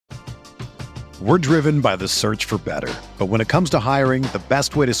We're driven by the search for better. But when it comes to hiring, the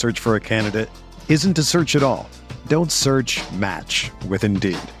best way to search for a candidate isn't to search at all. Don't search, match with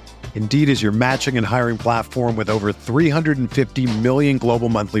Indeed. Indeed is your matching and hiring platform with over 350 million global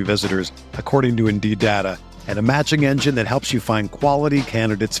monthly visitors, according to Indeed data, and a matching engine that helps you find quality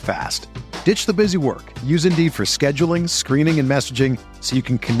candidates fast. Ditch the busy work. Use Indeed for scheduling, screening, and messaging so you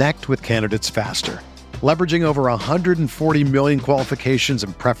can connect with candidates faster. Leveraging over 140 million qualifications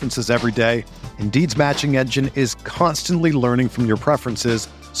and preferences every day, Indeed's matching engine is constantly learning from your preferences,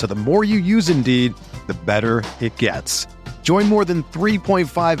 so the more you use Indeed, the better it gets. Join more than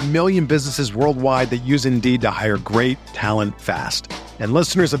 3.5 million businesses worldwide that use Indeed to hire great talent fast. And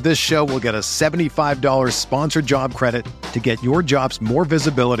listeners of this show will get a $75 sponsored job credit to get your jobs more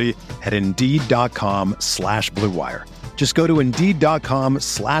visibility at Indeed.com/Blue Wire. Just go to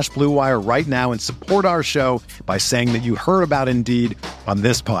Indeed.com/Blue Wire right now and support our show by saying that you heard about Indeed on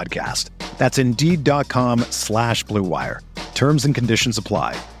this podcast. That's Indeed.com/Blue Wire. Terms and conditions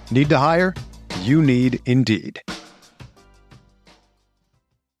apply. Need to hire? You need Indeed.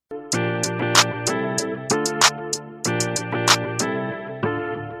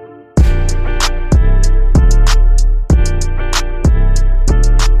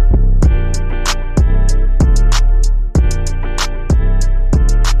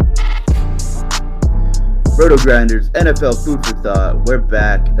 Roto Grinders, NFL Food for Thought. We're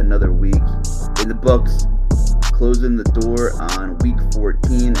back another week in the books, closing the door on week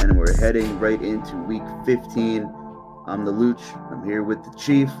 14, and we're heading right into week 15. I'm the Luch. I'm here with the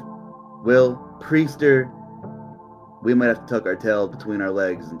Chief, Will Priester. We might have to tuck our tail between our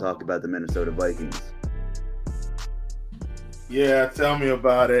legs and talk about the Minnesota Vikings. Yeah, tell me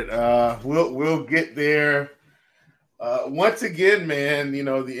about it. We'll get there. Once again, man, you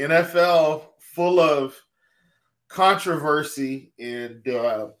know, the NFL full of controversy and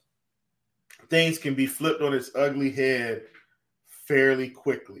things can be flipped on its ugly head fairly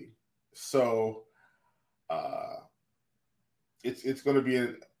quickly. So it's going to be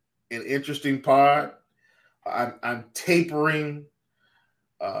an interesting pod. I'm tapering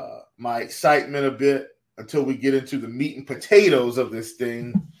my excitement a bit until we get into the meat and potatoes of this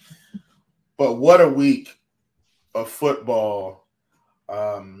thing. But what a week of football.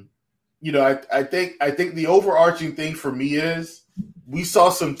 You know, I think the overarching thing for me is we saw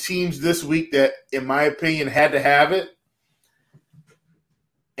some teams this week that, in my opinion, had to have it,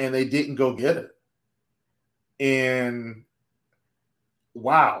 and they didn't go get it. And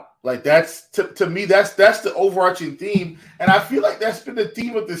wow, like that's to me that's the overarching theme, and I feel like that's been the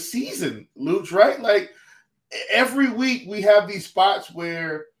theme of the season, Luch, right? Like every week we have these spots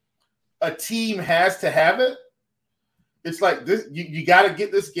where a team has to have it. It's like this: you got to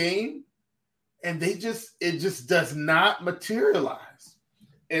get this game. And it just does not materialize.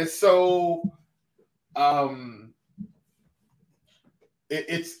 And so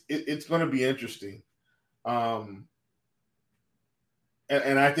it's going to be interesting. And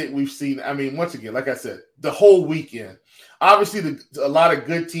I think we've seen, I mean, once again, like I said, the whole weekend, obviously a lot of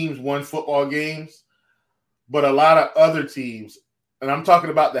good teams won football games, but a lot of other teams, and I'm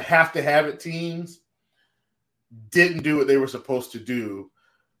talking about the have to have it teams, didn't do what they were supposed to do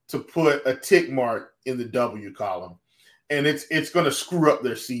to put a tick mark in the W column. And it's going to screw up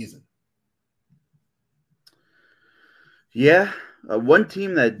their season. Yeah. One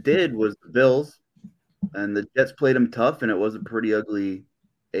team that did was the Bills, and the Jets played them tough, and it was a pretty ugly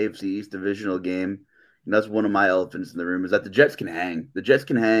AFC East divisional game. And that's one of my elephants in the room is that the Jets can hang. The Jets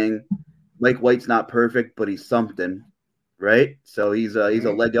can hang. Mike White's not perfect, but he's something, right? So he's a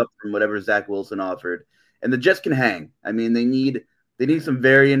leg up from whatever Zach Wilson offered. And the Jets can hang. I mean, they need some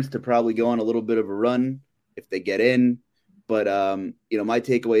variance to probably go on a little bit of a run if they get in. But, you know, my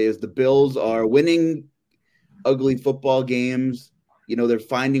takeaway is the Bills are winning ugly football games. You know, they're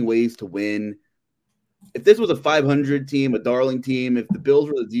finding ways to win. If this was a 500 team, a darling team, if the Bills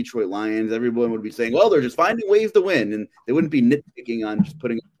were the Detroit Lions, everyone would be saying, well, they're just finding ways to win. And they wouldn't be nitpicking on just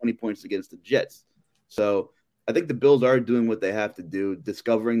putting up 20 points against the Jets. So I think the Bills are doing what they have to do,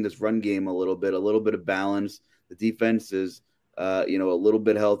 discovering this run game a little bit of balance. The defense is, you know, a little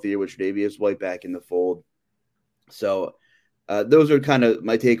bit healthier with Tre'Davious White back in the fold. So those are kind of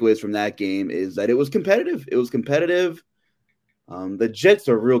my takeaways from that game is that it was competitive. The Jets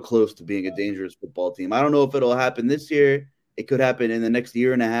are real close to being a dangerous football team. I don't know if it'll happen this year. It could happen in the next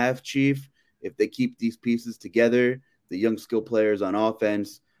year and a half, Chief, if they keep these pieces together, the young skill players on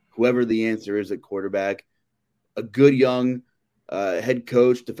offense, whoever the answer is at quarterback, a good young head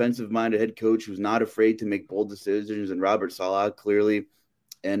coach, defensive-minded head coach who's not afraid to make bold decisions, and Robert Saleh, clearly,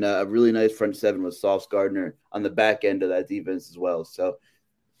 and a really nice front seven with Sauce Gardner on the back end of that defense as well. So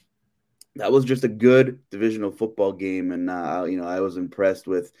that was just a good divisional football game. And, I was impressed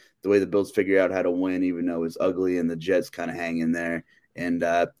with the way the Bills figured out how to win, even though it was ugly and the Jets kind of hang in there. And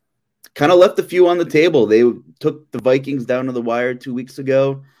kind of left a few on the table. They took the Vikings down to the wire 2 weeks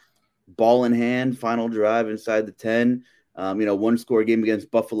ago, ball in hand, final drive inside the 10. One score game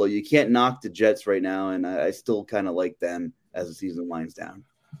against Buffalo. You can't knock the Jets right now, and I still kind of like them as the season winds down.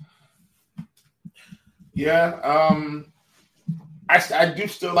 Yeah, I do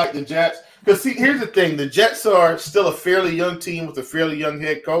still like the Jets. Because, see, here's the thing. The Jets are still a fairly young team with a fairly young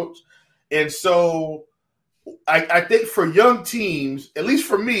head coach. And so I think for young teams, at least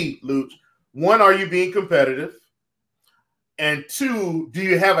for me, Luch, one, are you being competitive? And two, do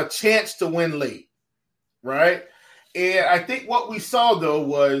you have a chance to win late? Right? And I think what we saw, though,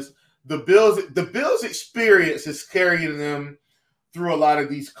 was the Bills' experience is carrying them through a lot of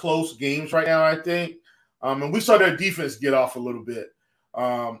these close games right now, I think. And we saw their defense get off a little bit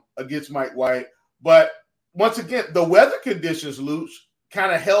against Mike White. But once again, the weather conditions, Luch,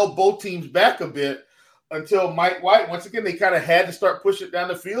 kind of held both teams back a bit until Mike White, once again, they kind of had to start pushing it down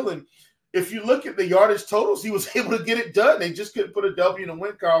the field. And if you look at the yardage totals, he was able to get it done. They just couldn't put a W in the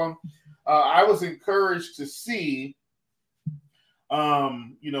win column. I was encouraged to see,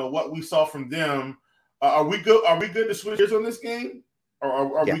 what we saw from them. Are we good? Are we good to switch gears on this game?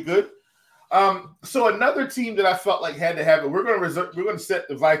 Or are we good? So another team that I felt like had to have it. We're going to set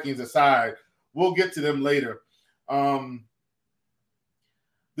the Vikings aside. We'll get to them later.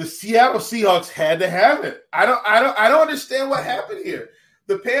 The Seattle Seahawks had to have it. I don't understand what happened here.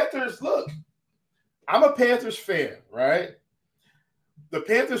 The Panthers, look, I'm a Panthers fan, right? The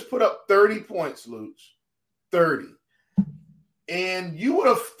Panthers put up 30 points, Luch. 30. And you would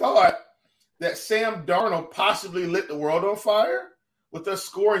have thought that Sam Darnold possibly lit the world on fire with us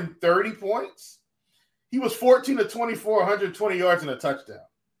scoring 30 points. He was 14 to 24, 120 yards and a touchdown.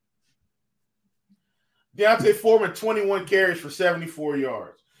 Deontay Foreman, 21 carries for 74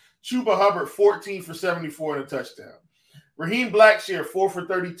 yards. Chuba Hubbard, 14 for 74 and a touchdown. Raheem Blackshear, 4 for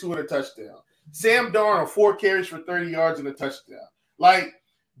 32 and a touchdown. Sam Darnold, 4 carries for 30 yards and a touchdown. Like,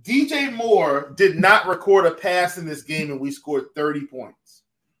 DJ Moore did not record a pass in this game, and we scored 30 points.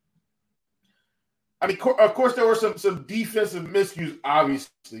 I mean, of course, there were some defensive miscues,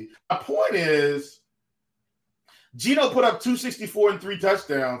 obviously. My point is, Geno put up 264 and 3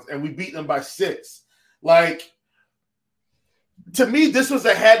 touchdowns, and we beat them by 6. Like, to me, this was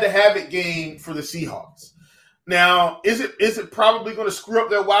a had-to-have-it game for the Seahawks. Now, is it probably going to screw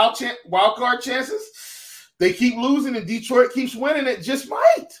up their wild card chances? They keep losing and Detroit keeps winning. It just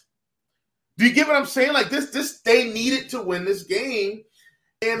might. Do you get what I'm saying? Like this, they needed to win this game,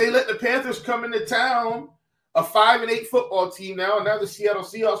 and they let the Panthers come into town, a 5-8 football team now, and now the Seattle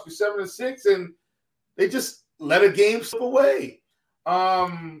Seahawks are 7-6, and they just let a game slip away.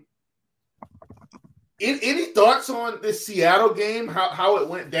 Any thoughts on this Seattle game? How it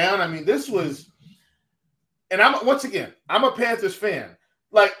went down? I mean, this was, and I'm a Panthers fan.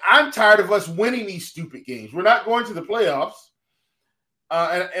 Like, I'm tired of us winning these stupid games. We're not going to the playoffs.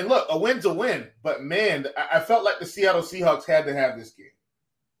 And look, a win's a win. But, man, I felt like the Seattle Seahawks had to have this game.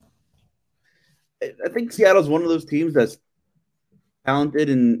 I think Seattle's one of those teams that's talented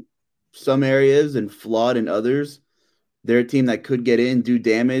in some areas and flawed in others. They're a team that could get in, do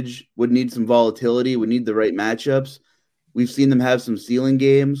damage, would need some volatility, would need the right matchups. We've seen them have some ceiling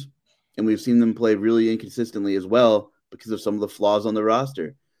games, and we've seen them play really inconsistently as well because of some of the flaws on the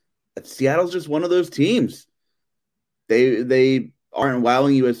roster. Seattle's just one of those teams. They aren't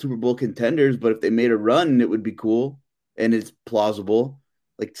wowing you as Super Bowl contenders, but if they made a run, it would be cool, and it's plausible.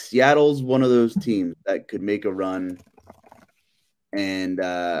 Like, Seattle's one of those teams that could make a run, and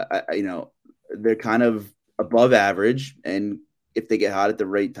they're kind of above average, and if they get hot at the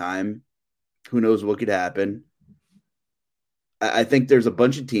right time, who knows what could happen. I think there's a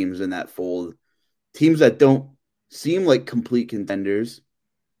bunch of teams in that fold, teams that don't seem like complete contenders.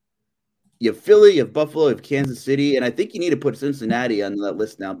 You have Philly, you have Buffalo, you have Kansas City, and I think you need to put Cincinnati on that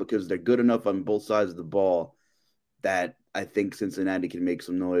list now because they're good enough on both sides of the ball that I think Cincinnati can make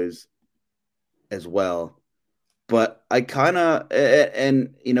some noise as well. But I kind of,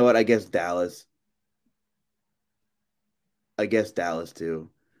 and you know what, I guess Dallas too.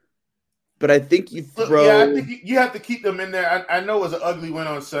 But I think you throw... Yeah, I think you have to keep them in there. I know it was an ugly win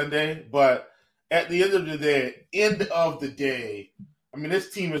on Sunday, but at the end of the day, I mean,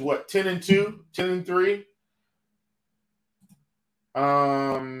 this team is what, 10-2, 10-3?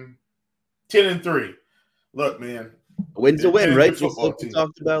 10-3. Look, man. A win's a win, right? Just like we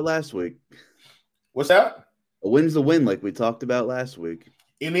talked about last week. What's that? A win's a win, like we talked about last week.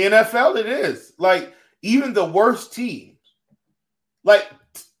 In the NFL, it is. Like, even the worst teams. Like,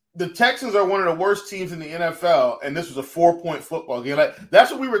 the Texans are one of the worst teams in the NFL, and this was a 4-point football game. Like, that's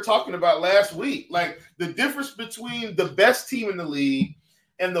what we were talking about last week. Like, the difference between the best team in the league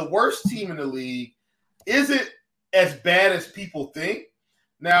and the worst team in the league isn't as bad as people think.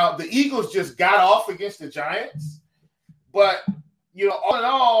 Now, the Eagles just got off against the Giants, but, all in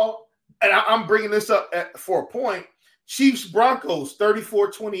all, and I'm bringing this up for a point, Chiefs-Broncos,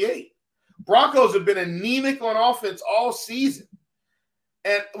 34-28. Broncos have been anemic on offense all season.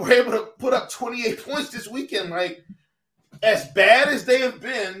 And we're able to put up 28 points this weekend. Like, as bad as they have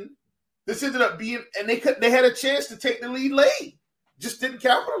been, this ended up being, and they had a chance to take the lead late, just didn't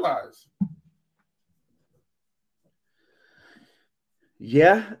capitalize.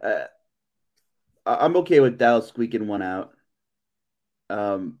 Yeah, I'm okay with Dallas squeaking one out.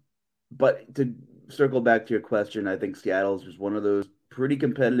 But to circle back to your question, I think Seattle's just one of those pretty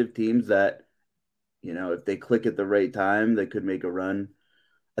competitive teams that, if they click at the right time, they could make a run.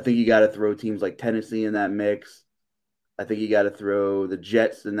 I think you got to throw teams like Tennessee in that mix. I think you got to throw the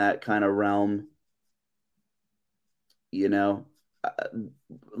Jets in that kind of realm.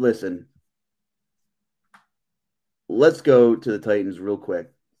 Listen, let's go to the Titans real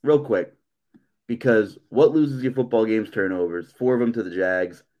quick, because what loses your football games? Turnovers, 4 of them to the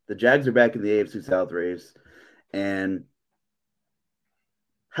Jags. The Jags are back in the AFC South race. And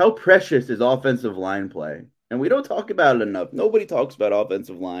how precious is offensive line play? And we don't talk about it enough. Nobody talks about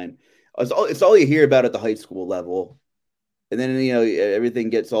offensive line. It's all you hear about at the high school level. And then, everything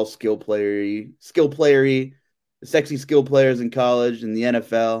gets all skill playery, the sexy skill players in college and the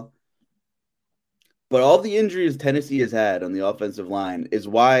NFL. But all the injuries Tennessee has had on the offensive line is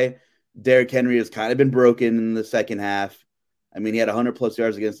why Derrick Henry has kind of been broken in the second half. I mean, he had 100-plus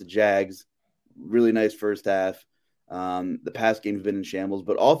yards against the Jags. Really nice first half. The pass game's been in shambles.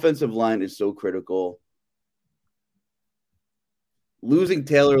 But offensive line is so critical. Losing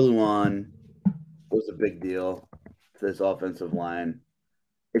Taylor Lewan was a big deal to this offensive line.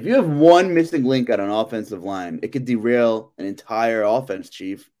 If you have one missing link on an offensive line, it could derail an entire offense,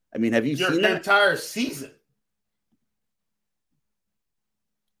 Chief. I mean, have you seen that? Entire season.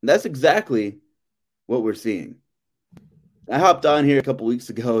 That's exactly what we're seeing. I hopped on here a couple weeks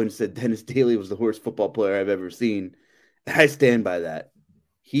ago and said Dennis Daly was the worst football player I've ever seen. And I stand by that.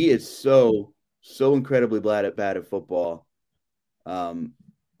 He is so incredibly bad at football.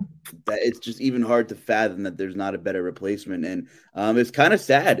 That it's just even hard to fathom that there's not a better replacement. And it's kind of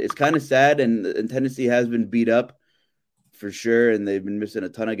sad. And Tennessee has been beat up for sure, and they've been missing a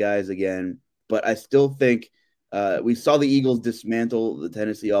ton of guys again. But I still think we saw the Eagles dismantle the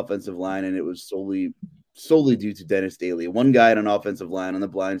Tennessee offensive line, and it was solely due to Dennis Daly. One guy on an offensive line on the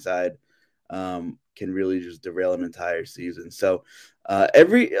blind side can really just derail an entire season. So a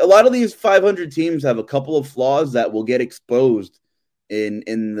lot of these 500 teams have a couple of flaws that will get exposed in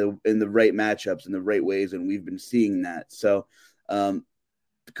the right matchups in the right ways, and we've been seeing that. So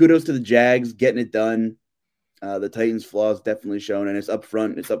kudos to the Jags getting it done. The Titans' flaws definitely shown, and it's up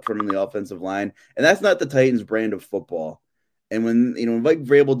front. It's up front on the offensive line, and that's not the Titans' brand of football. And when Mike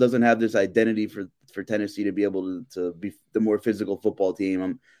Vrabel doesn't have this identity for Tennessee to be able to be the more physical football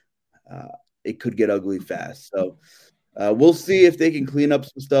team, it could get ugly fast. So we'll see if they can clean up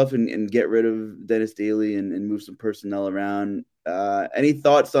some stuff and get rid of Dennis Daly and move some personnel around. Any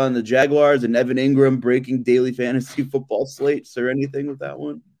thoughts on the Jaguars and Evan Ingram breaking daily fantasy football slates or anything with that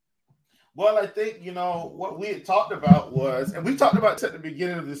one? Well, I think, what we had talked about was, and we talked about this at the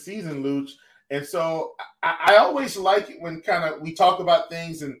beginning of the season, Luch. And so I always like it when we talk about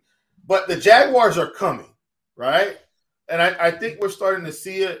things, but the Jaguars are coming, right? And I think we're starting to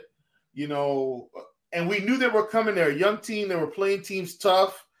see it, and we knew they were coming. They're a young team. They were playing teams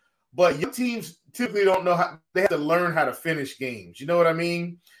tough, but young teams typically don't know how. They have to learn how to finish games. You know what I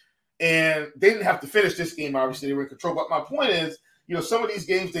mean? And they didn't have to finish this game. Obviously, they were in control. But my point is, some of these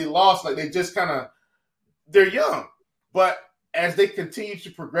games they lost, like they just they're young. But as they continue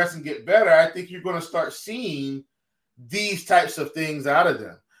to progress and get better, I think you're going to start seeing these types of things out of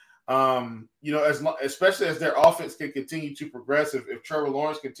them. Especially as their offense can continue to progress. If Trevor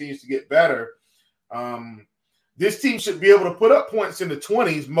Lawrence continues to get better, this team should be able to put up points in the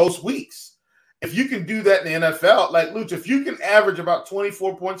 20s most weeks. If you can do that in the NFL, like Luch, if you can average about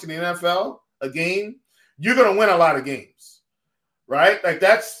 24 points in the NFL a game, you're going to win a lot of games, right? Like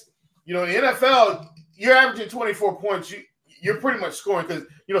that's, in the NFL, you're averaging 24 points. You're pretty much scoring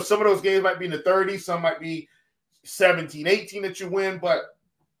because, some of those games might be in the 30s. Some might be 17, 18 that you win. But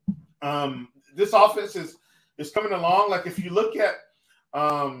this offense is coming along. Like if you look at,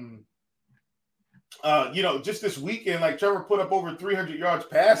 just this weekend, like Trevor put up over 300 yards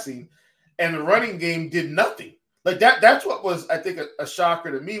passing, and the running game did nothing. Like that's what was, I think, a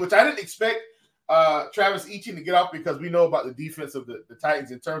shocker to me, which I didn't expect Travis Etienne to get off because we know about the defense of the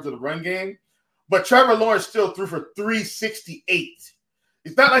Titans in terms of the run game. But Trevor Lawrence still threw for 368.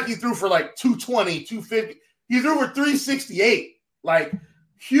 It's not like he threw for like 220, 250. He threw for 368. Like,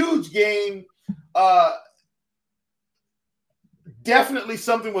 huge game. Definitely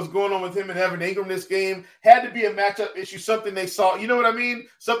something was going on with him and Evan Ingram this game. Had to be a matchup issue, something they saw. You know what I mean?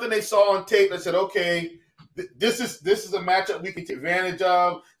 Something they saw on tape that said, okay, this is a matchup we can take advantage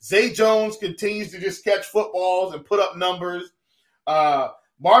of. Zay Jones continues to just catch footballs and put up numbers.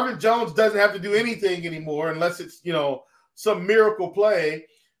 Marvin Jones doesn't have to do anything anymore unless it's, some miracle play.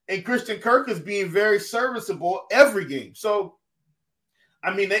 And Christian Kirk is being very serviceable every game. So,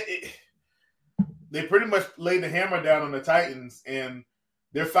 I mean, they pretty much laid the hammer down on the Titans, and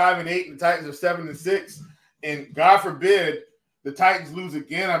they're 5-8, and the Titans are 7-6. And God forbid the Titans lose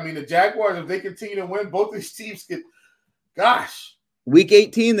again. I mean, the Jaguars, if they continue to win, both these teams could, gosh. Week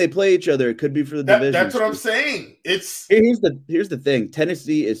 18, they play each other. It could be for the division. That's what I'm saying. Here's the thing.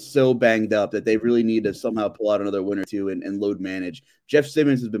 Tennessee is so banged up that they really need to somehow pull out another win or two and load manage. Jeff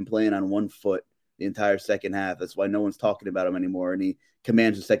Simmons has been playing on one foot the entire second half. That's why no one's talking about him anymore, and he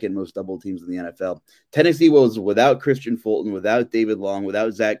commands the second most double teams in the NFL. Tennessee was without Christian Fulton, without David Long,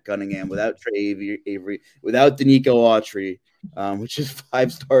 without Zach Cunningham, without Trey Avery, without Danico Autry, which is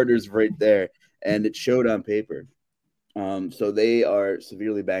 5 starters right there, and it showed on paper. So they are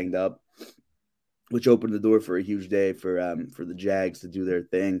severely banged up, which opened the door for a huge day for the Jags to do their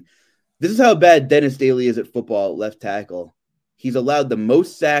thing. This is how bad Dennis Daly is at football, left tackle. He's allowed the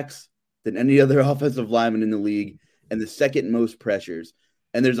most sacks than any other offensive lineman in the league and the second most pressures.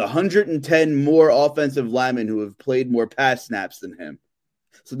 And there's 110 more offensive linemen who have played more pass snaps than him.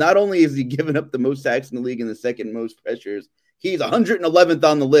 So not only is he giving up the most sacks in the league and the second most pressures, he's 111th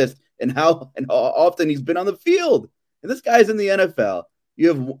on the list and how often he's been on the field. And this guy's in the NFL.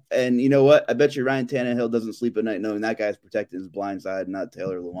 And you know what? I bet you Ryan Tannehill doesn't sleep at night knowing that guy's protecting his blind side, not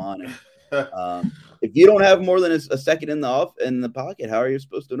Taylor Lewan. If you don't have more than a second in the pocket, how are you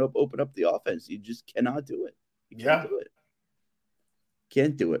supposed to open up the offense? You just cannot do it. You can't do it.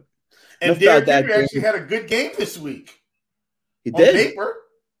 Can't do it. And Derrick Henry actually had a good game this week. He did. On paper.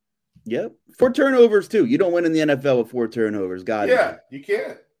 Yep. 4 turnovers, too. You don't win in the NFL with 4 turnovers. You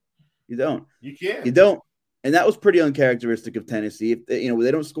can't. You don't. You can't. You don't. And that was pretty uncharacteristic of Tennessee. If they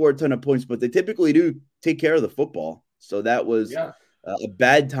don't score a ton of points, but they typically do take care of the football. So that was a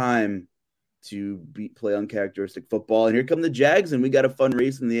bad time to play uncharacteristic football. And here come the Jags, and we got a fun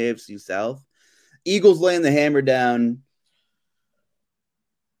race in the AFC South. Eagles laying the hammer down.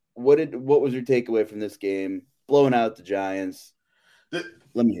 What was your takeaway from this game? Blowing out the Giants. Let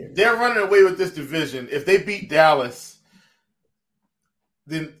me hear it. They're running away with this division. If they beat Dallas,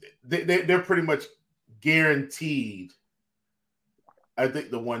 then they're pretty much guaranteed, I think,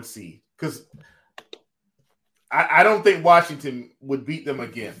 the 1 seed. Because I don't think Washington would beat them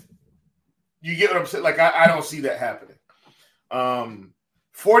again. You get what I'm saying? Like, I don't see that happening.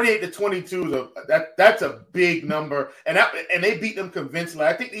 48-22 that's a big number, and they beat them convincingly.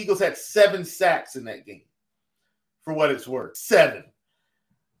 I think the Eagles had 7 sacks in that game, for what it's worth. 7.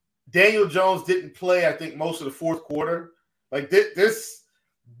 Daniel Jones didn't play, I think, most of the fourth quarter. Like this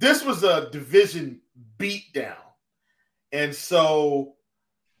was a division beatdown, and so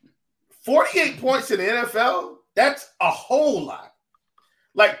 48 points in the NFL, that's a whole lot.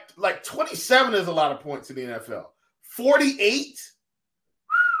 Like 27 is a lot of points in the NFL. 48.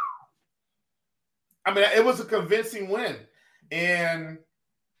 I mean, it was a convincing win, and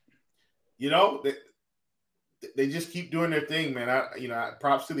they just keep doing their thing, man.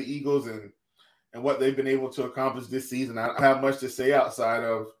 Props to the Eagles and what they've been able to accomplish this season. I don't have much to say outside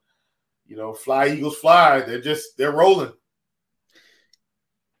of, fly Eagles fly. They're rolling.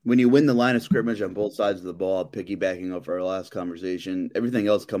 When you win the line of scrimmage on both sides of the ball, piggybacking off our last conversation, everything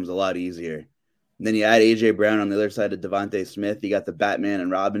else comes a lot easier. And then you add A.J. Brown on the other side of Devontae Smith. You got the Batman and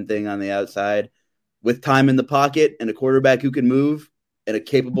Robin thing on the outside. With time in the pocket and a quarterback who can move and a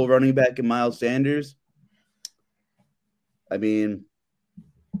capable running back in Miles Sanders. I mean,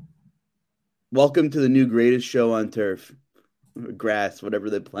 welcome to the new greatest show on turf. Grass,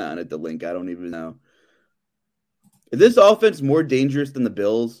 whatever they plan at the link. I don't even know. Is this offense more dangerous than the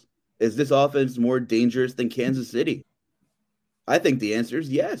Bills? Is this offense more dangerous than Kansas City? I think the answer is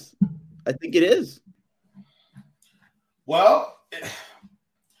yes. I think it is. Well,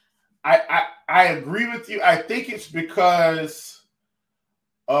 I agree with you. I think it's because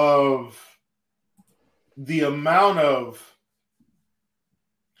of the amount of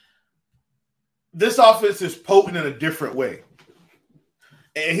this offense is potent in a different way.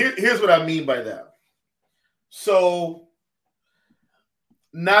 And here's what I mean by that. So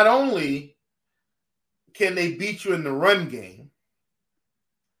not only can they beat you in the run game,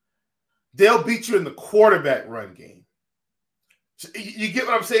 they'll beat you in the quarterback run game. You get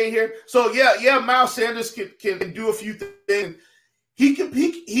what I'm saying here? So yeah, Miles Sanders can do a few things. He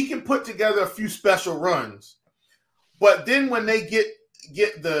can put together a few special runs, but then when they get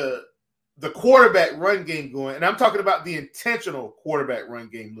the quarterback run game going, and I'm talking about the intentional quarterback run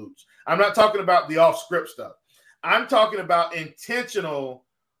game, Luch. I'm not talking about the off script stuff. I'm talking about intentional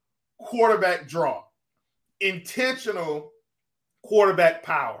quarterback draw, intentional quarterback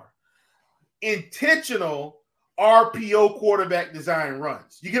power, intentional RPO quarterback design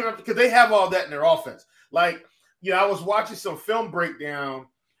runs. You get it? Because they have all that in their offense. Like, I was watching some film breakdown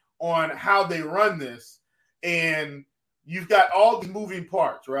on how they run this, and you've got all these moving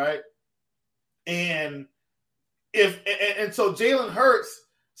parts, right? And so Jalen Hurts,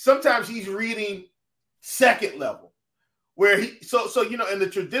 sometimes he's reading second level, where in the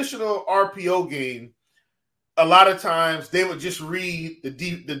traditional RPO game, a lot of times they would just read the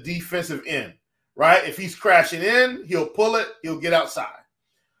defensive end, right? If he's crashing in, he'll pull it, he'll get outside.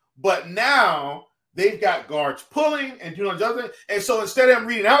 But now they've got guards pulling and doing the other thing. And so instead of him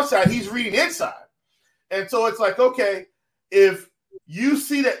reading outside, he's reading inside. And so it's like, okay, if you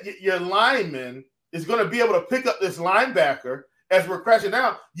see that your lineman is going to be able to pick up this linebacker as we're crashing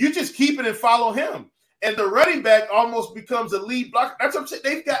down, you just keep it and follow him. And the running back almost becomes a lead blocker. That's what I'm saying.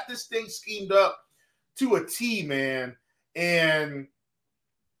 They've got this thing schemed up to a T, man. And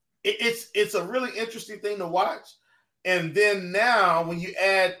it's a really interesting thing to watch. And then now when you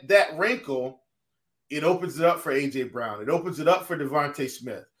add that wrinkle, it opens it up for A.J. Brown. It opens it up for Devontae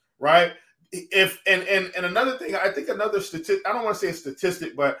Smith, right? And another thing, I think another statistic, I don't want to say a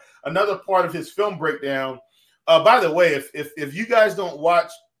statistic, but another part of his film breakdown. By the way, if you guys don't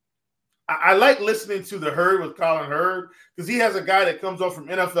watch, I like listening to The Herd with Colin Hurd, because he has a guy that comes on from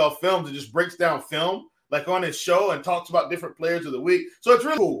NFL Films and just breaks down film, like on his show, and talks about different players of the week. So it's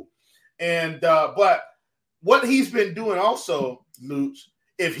really cool. And but what he's been doing also, Luch,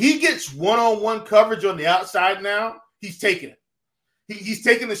 if he gets one-on-one coverage on the outside now, he's taking it. He's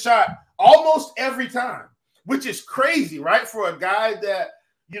taking the shot almost every time, which is crazy, right? For a guy that,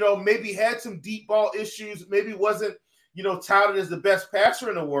 maybe had some deep ball issues, maybe wasn't, touted as the best passer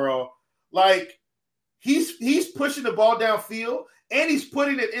in the world. Like, he's pushing the ball downfield and he's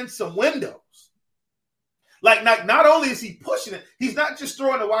putting it in some windows. Like, not only is he pushing it, he's not just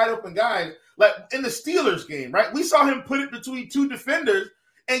throwing a wide open guy. Like in the Steelers game, right? We saw him put it between two defenders.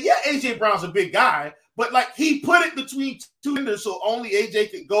 And yeah, A.J. Brown's a big guy, but like he put it between two defenders so only A.J.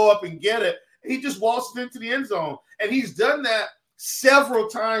 could go up and get it. He just waltzed into the end zone. And he's done that several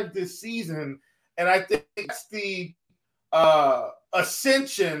times this season. And I think that's the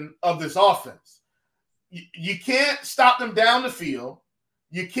ascension of this offense. You can't stop them down the field.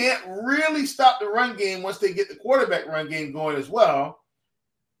 You can't really stop the run game once they get the quarterback run game going as well.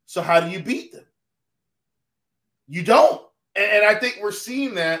 So how do you beat them? You don't. And I think we're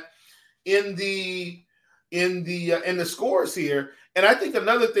seeing that in the scores here. And I think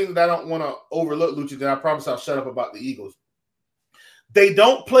another thing that I don't want to overlook, Lucha, and I promise I'll shut up about the Eagles. They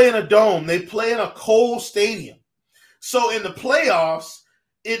don't play in a dome. They play in a cold stadium. So in the playoffs,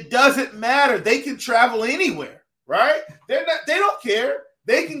 it doesn't matter. They can travel anywhere, right? They don't care.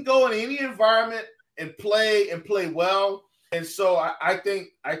 They can go in any environment and play well. And so I think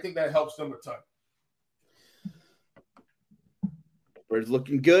that helps them a ton. It's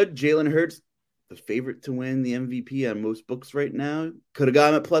looking good. Jalen Hurts, the favorite to win the MVP on most books right now. Could have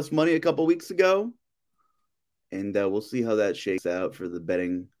gotten at plus money a couple weeks ago. And we'll see how that shakes out for the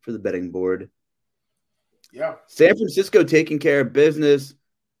betting board. Yeah. San Francisco taking care of business.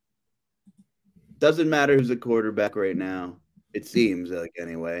 Doesn't matter who's a quarterback right now. It seems like,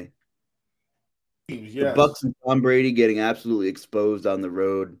 anyway. Yes. The Bucs and Tom Brady getting absolutely exposed on the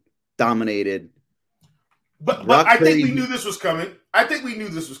road, dominated. But I think we knew this was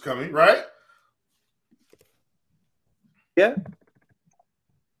coming. Right? Yeah.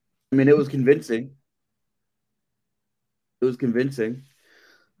 I mean, it was convincing.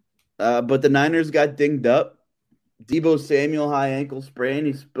 But the Niners got dinged up. Deebo Samuel, high ankle sprain.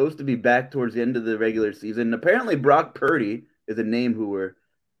 He's supposed to be back towards the end of the regular season. And apparently Brock Purdy is a name who we're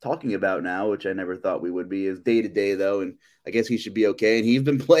talking about now, which I never thought we would be, is day-to-day, though. And I guess he should be okay. And he's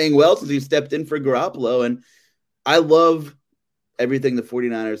been playing well since he stepped in for Garoppolo. And I love everything the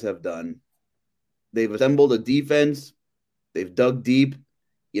 49ers have done. They've assembled a defense. They've dug deep.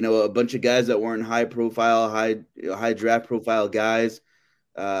 A bunch of guys that weren't high-profile, high draft profile guys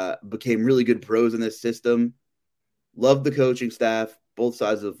became really good pros in this system. Love the coaching staff, both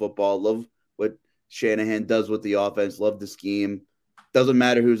sides of the football. Love what Shanahan does with the offense. Love the scheme. Doesn't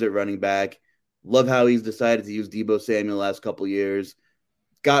matter who's at running back. Love how he's decided to use Deebo Samuel the last couple years.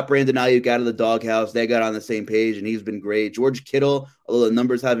 Got Brandon Ayuk out of the doghouse. They got on the same page, and he's been great. George Kittle, although the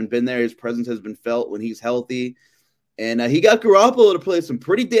numbers haven't been there, his presence has been felt when he's healthy. And he got Garoppolo to play some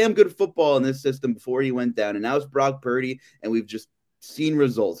pretty damn good football in this system before he went down. And now it's Brock Purdy, and we've just seen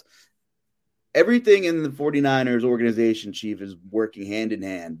results. Everything in the 49ers organization, Chief, is working hand in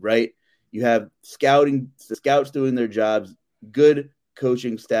hand, right? You have scouts doing their jobs, good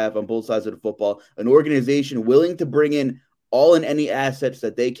coaching staff on both sides of the football, an organization willing to bring in all and any assets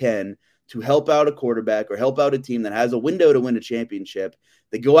that they can to help out a quarterback or help out a team that has a window to win a championship.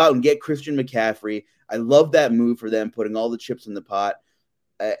 They go out and get Christian McCaffrey. I love that move for them, putting all the chips in the pot.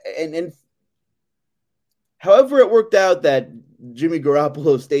 And however it worked out that Jimmy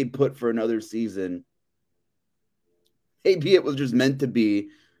Garoppolo stayed put for another season, maybe it was just meant to be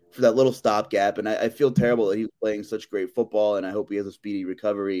for that little stopgap. And I feel terrible that he was playing such great football, and I hope he has a speedy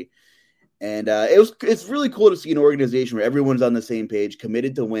recovery. And it's really cool to see an organization where everyone's on the same page,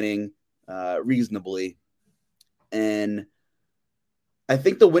 committed to winning reasonably. And I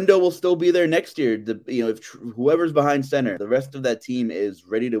think the window will still be there next year. If whoever's behind center, the rest of that team is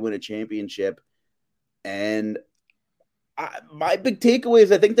ready to win a championship. And my big takeaway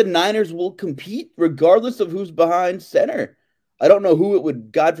is I think the Niners will compete regardless of who's behind center. I don't know who it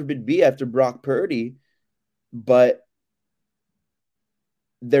would, God forbid, be after Brock Purdy, but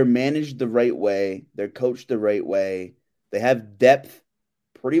they're managed the right way. They're coached the right way. They have depth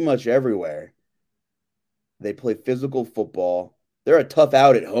pretty much everywhere. They play physical football. They're a tough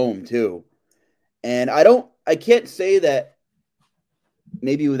out at home too. And I can't say that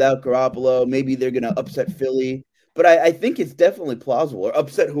maybe without Garoppolo, maybe they're going to upset Philly, but I think it's definitely plausible, or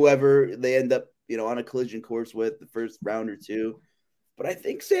upset whoever they end up, on a collision course with the first round or two. But I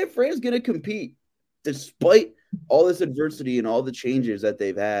think San Fran's going to compete despite all this adversity and all the changes that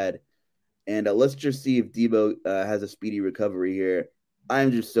they've had. And let's just see if Deebo has a speedy recovery here.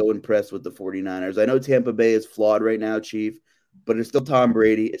 I'm just so impressed with the 49ers. I know Tampa Bay is flawed right now, Chief, but it's still Tom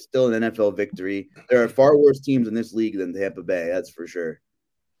Brady. It's still an NFL victory. There are far worse teams in this league than Tampa Bay, that's for sure.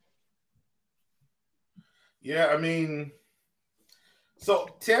 Yeah, I mean, so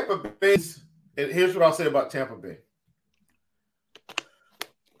Tampa Bay, and here's what I'll say about Tampa Bay.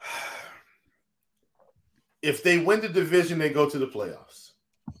 If they win the division, they go to the playoffs.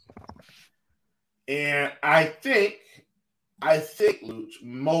 And I think, Luch,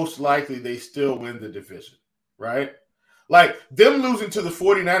 most likely they still win the division, right? Like, them losing to the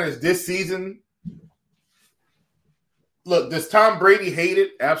 49ers this season, look, does Tom Brady hate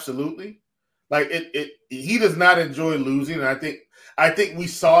it? Absolutely. Like, he does not enjoy losing. And I think we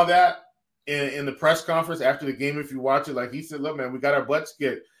saw that in the press conference after the game. If you watch it, like he said, look, man, we got our butts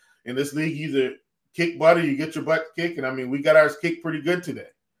kicked. In this league, either kick butt or you get your butt kicked. And I mean, we got ours kicked pretty good today.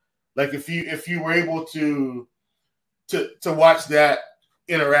 Like, if you were able to watch that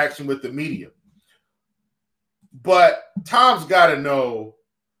interaction with the media. But Tom's got to know,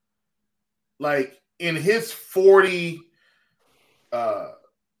 like, in his 40, at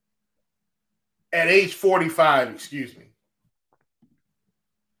age 45,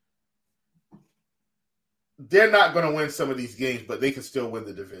 they're not going to win some of these games, but they can still win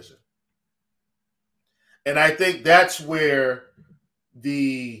the division. And I think that's where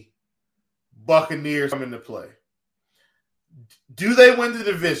the Buccaneers come into play. Do they win the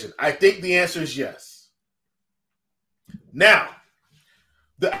division? I think the answer is yes. Now,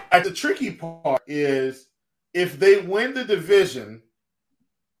 the tricky part is if they win the division,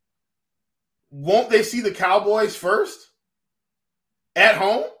 won't they see the Cowboys first at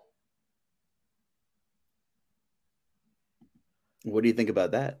home? What do you think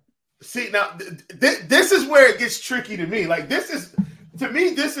about that? See, now, this is where it gets tricky to me. Like, this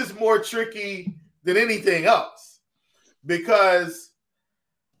is more tricky than anything else. Because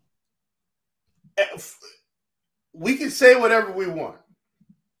we can say whatever we want.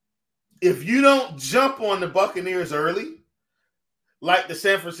 If you don't jump on the Buccaneers early, like the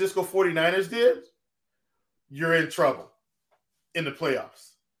San Francisco 49ers did, you're in trouble in the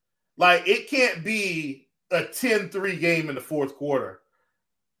playoffs. Like, it can't be a 10-3 game in the fourth quarter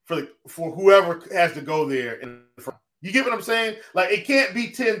for whoever has to go there in the front. You get what I'm saying? Like, it can't be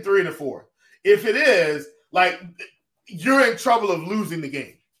 10-3 in the fourth. If it is, like, you're in trouble of losing the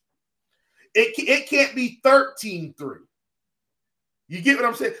game. It can't be 13-3. You get what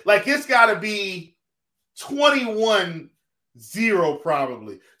I'm saying? Like, it's got to be 21-0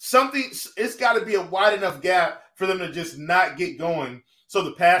 probably. It's got to be a wide enough gap for them to just not get going so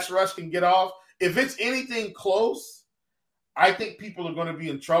the pass rush can get off. If it's anything close, I think people are going to be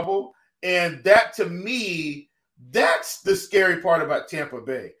in trouble. And that, to me, that's the scary part about Tampa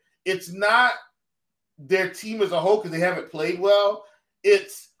Bay. It's not their team as a whole because they haven't played well.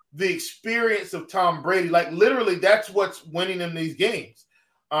 It's the experience of Tom Brady. Like, literally, that's what's winning them these games.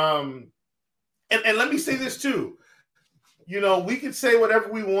 And let me say this, too. You know, we can say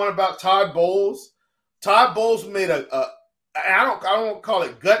whatever we want about Todd Bowles. Todd Bowles made I don't call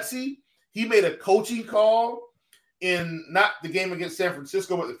it gutsy. He made a coaching call in not the game against San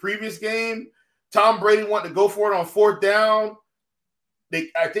Francisco, but the previous game. Tom Brady wanted to go for it on 4th down.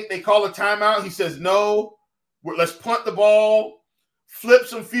 I think they call a timeout. He says, no, let's punt the ball, flip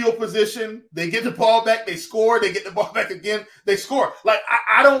some field position. They get the ball back. They score. They get the ball back again. They score. Like,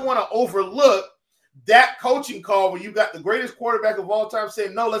 I don't want to overlook that coaching call where you got the greatest quarterback of all time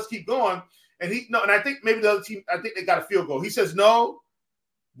saying, no, let's keep going. And I think maybe the other team, I think they got a field goal. He says, no,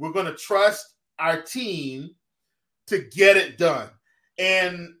 we're going to trust our team to get it done.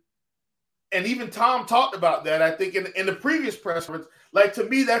 And even Tom talked about that, I think, in the previous press conference. Like, to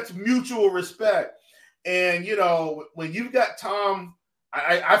me, that's mutual respect. And, you know, when you've got Tom,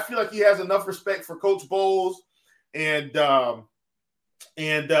 I feel like he has enough respect for Coach Bowles and Coach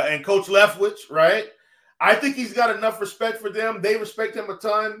Leftwich, right? I think he's got enough respect for them. They respect him a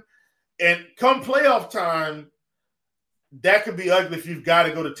ton. And come playoff time, that could be ugly if you've got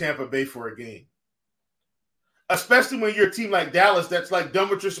to go to Tampa Bay for a game. Especially when you're a team like Dallas that's like done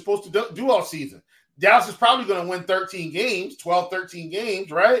what you're supposed to do all season. Dallas is probably going to win 13 games, 13 games,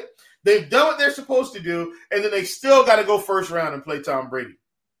 right? They've done what they're supposed to do, and then they still got to go first round and play Tom Brady.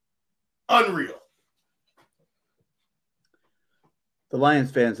 Unreal. The Lions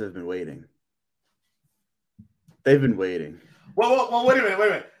fans have been waiting. They've been waiting. Well, wait a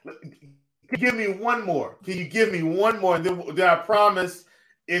minute. Give me one more. Can you give me one more? And then I promise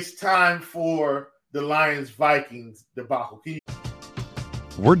it's time for the Lions-Vikings debacle.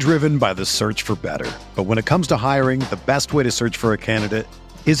 We're driven by the search for better. But when it comes to hiring, the best way to search for a candidate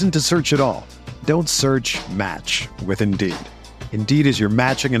isn't to search at all. Don't search, match with Indeed. Indeed is your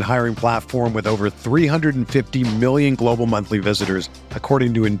matching and hiring platform with over 350 million global monthly visitors,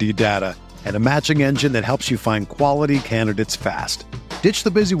 according to Indeed data, and a matching engine that helps you find quality candidates fast. Ditch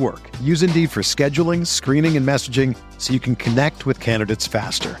the busy work. Use Indeed for scheduling, screening, and messaging so you can connect with candidates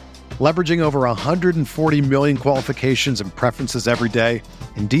faster. Leveraging over 140 million qualifications and preferences every day,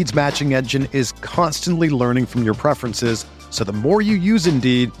 Indeed's matching engine is constantly learning from your preferences, so the more you use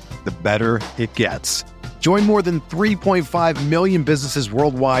Indeed, the better it gets. Join more than 3.5 million businesses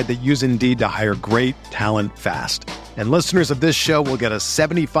worldwide that use Indeed to hire great talent fast. And listeners of this show will get a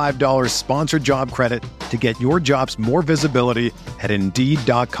 $75 sponsored job credit to get your jobs more visibility at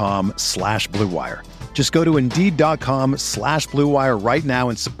Indeed.com/Blue Wire. Just go to Indeed.com/Blue Wire right now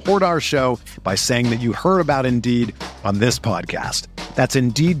and support our show by saying that you heard about Indeed on this podcast. That's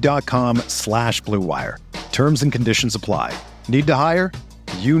Indeed.com/Blue Wire. Terms and conditions apply. Need to hire?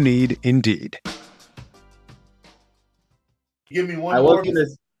 You need Indeed. Give me one more.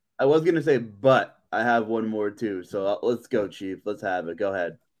 I was gonna say, but I have one more too. So let's go, Chief. Let's have it. Go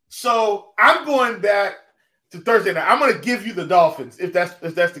ahead. So I'm going back to Thursday night. I'm going to give you the Dolphins if that's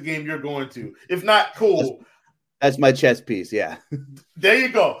the game you're going to. If not, cool. That's my chess piece. Yeah. There you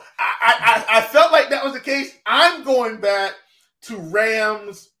go. I felt like that was the case. I'm going back to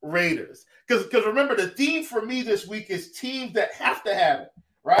Rams Raiders because remember the theme for me this week is teams that have to have it,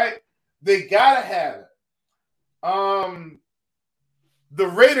 right? They gotta have it. The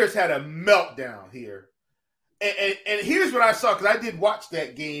Raiders had a meltdown here. And here's what I saw, because I did watch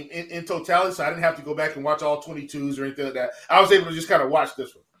that game in totality, so I didn't have to go back and watch all 22s or anything like that. I was able to just kind of watch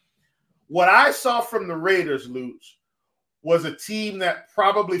this one. What I saw from the Raiders, Luch, was a team that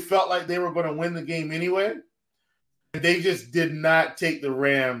probably felt like they were going to win the game anyway. And they just did not take the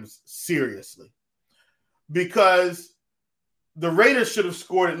Rams seriously. Because the Raiders should have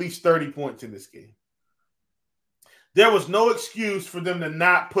scored at least 30 points in this game. There was no excuse for them to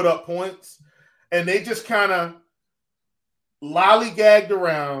not put up points. And they just kind of lollygagged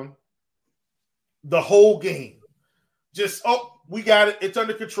around the whole game. Just, we got it. It's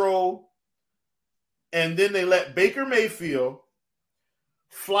under control. And then they let Baker Mayfield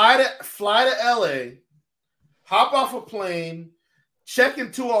fly to LA, hop off a plane, check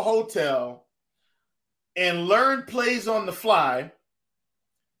into a hotel, and learn plays on the fly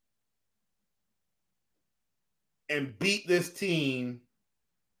and beat this team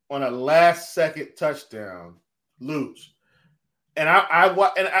on a last-second touchdown, lose. And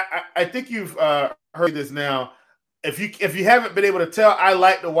I think you've heard this now. If you haven't been able to tell, I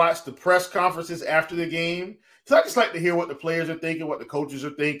like to watch the press conferences after the game. So I just like to hear what the players are thinking, what the coaches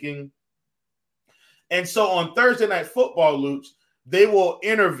are thinking. And so on Thursday Night Football, Luch, they will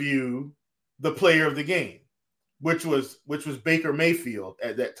interview the player of the game, which was Baker Mayfield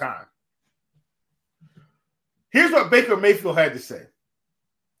at that time. Here's what Baker Mayfield had to say.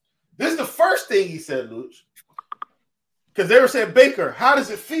 This is the first thing he said, Luch. Because they were saying, Baker, how does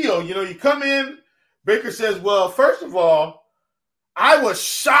it feel? You know, you come in, Baker says, well, first of all, I was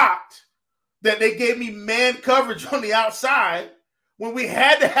shocked that they gave me man coverage on the outside when we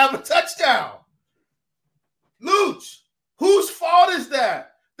had to have a touchdown. Luch, whose fault is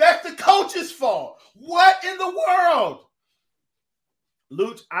that? That's the coach's fault. What in the world?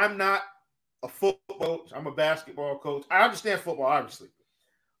 Luch, I'm not a football coach. I'm a basketball coach. I understand football, obviously.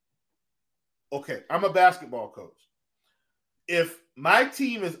 Okay, I'm a basketball coach. If my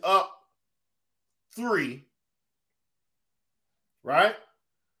team is up 3, right,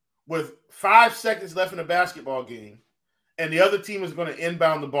 with 5 seconds left in a basketball game, and the other team is going to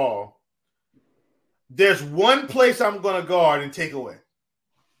inbound the ball, there's one place I'm going to guard and take away.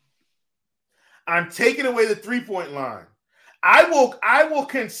 I'm taking away the 3-point line. I will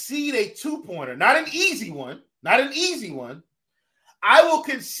concede a 2-pointer, not an easy one. I will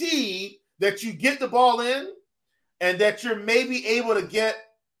concede that you get the ball in and that you're maybe able to get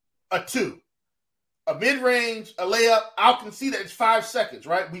a 2. A mid-range, a layup, I'll concede that it's 5 seconds,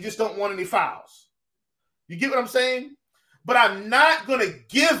 right? We just don't want any fouls. You get what I'm saying? But I'm not going to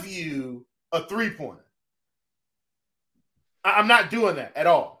give you a 3-pointer. I'm not doing that at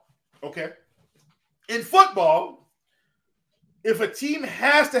all, okay? In football, if a team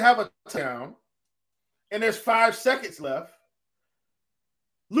has to have a touchdown and there's 5 seconds left,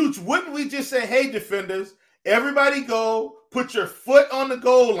 Luch, wouldn't we just say, hey, defenders, everybody go, put your foot on the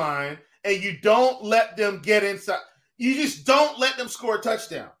goal line, and you don't let them get inside. You just don't let them score a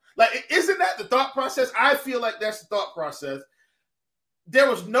touchdown. Like, isn't that the thought process? I feel like that's the thought process. There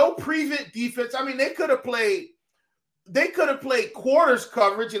was no prevent defense. I mean, they could have played quarters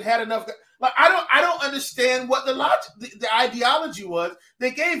coverage and had enough. Like, I don't understand what the ideology was.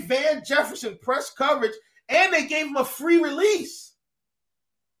 They gave Van Jefferson press coverage and they gave him a free release.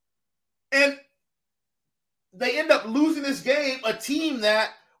 And they end up losing this game, a team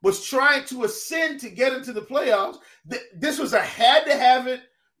that was trying to ascend to get into the playoffs. This was a had-to-have-it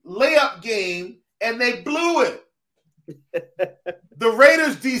layup game, and they blew it. The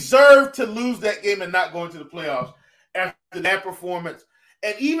Raiders deserved to lose that game and not go into the playoffs after that performance.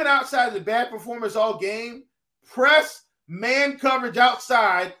 And even outside of the bad performance all game, press man coverage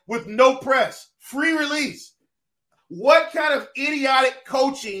outside with no press, free release. What kind of idiotic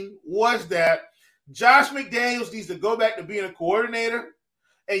coaching was that? Josh McDaniels needs to go back to being a coordinator.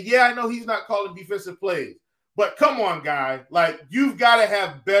 And yeah, I know he's not calling defensive plays, but come on, guy. Like, you've got to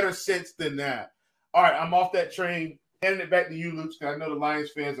have better sense than that. All right, I'm off that train. Handing it back to you, Luke, because I know the Lions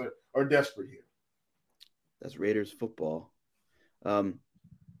fans are desperate here. That's Raiders football. I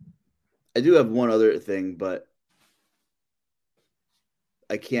do have one other thing, but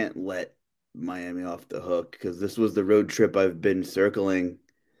I can't let Miami off the hook because this was the road trip I've been circling.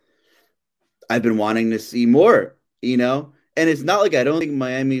 I've been wanting to see more, you know? And it's not like I don't think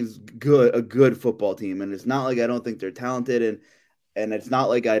Miami's a good football team, and it's not like I don't think they're talented, and it's not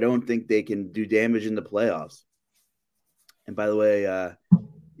like I don't think they can do damage in the playoffs. And by the way,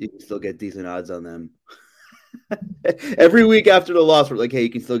 you can still get decent odds on them. Every week after the loss, we're like, hey, you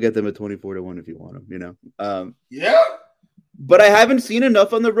can still get them at 24-1 if you want them, you know? Yeah. But I haven't seen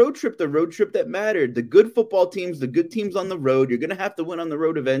enough on the road trip that mattered. The good football teams, the good teams on the road, you're going to have to win on the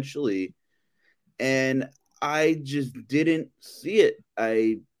road eventually. And I just didn't see it.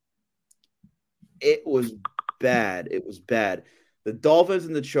 It was bad. It was bad. The Dolphins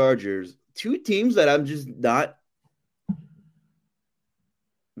and the Chargers, two teams that I'm just not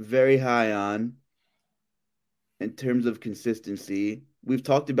very high on in terms of consistency. We've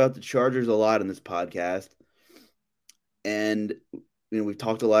talked about the Chargers a lot in this podcast. And, you know, we've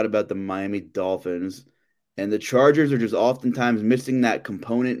talked a lot about the Miami Dolphins. And the Chargers are just oftentimes missing that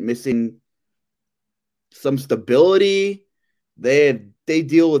component, missing some stability. They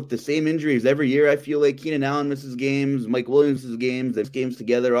deal with the same injuries every year. I feel like Keenan Allen misses games, Mike Williams misses games, there's games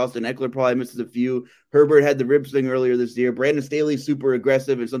together. Austin Eckler probably misses a few. Herbert had the ribs thing earlier this year. Brandon Staley's super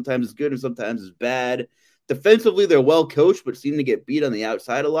aggressive, and sometimes it's good and sometimes it's bad. Defensively, they're well coached, but seem to get beat on the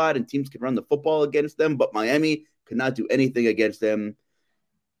outside a lot, and teams can run the football against them. But Miami could not do anything against them.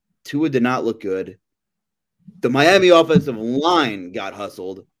 Tua did not look good. The Miami offensive line got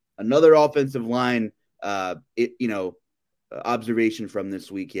hustled. Another offensive line observation from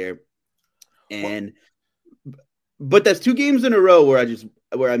this week here. But that's two games in a row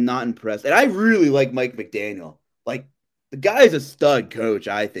where I'm not impressed. And I really like Mike McDaniel. Like, the guy is a stud coach,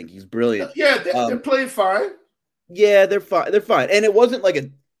 I think. He's brilliant. Yeah, they're playing fine. Yeah, they're fine. They're fine. And it wasn't like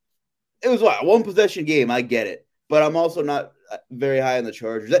it was a one possession game. I get it. But I'm also not very high on the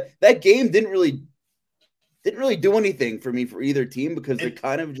Chargers. That game didn't really do anything for me for either team because they're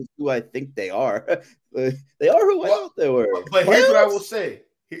kind of just who I think they are. They are who I thought they were. But here's what I will say.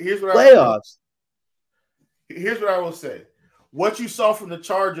 Here's what Playoffs. Here's what I will say. What you saw from the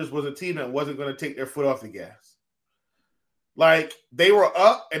Chargers was a team that wasn't going to take their foot off the gas. Like, they were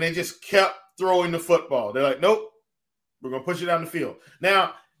up and they just kept throwing the football. They're like, nope, we're going to push it down the field.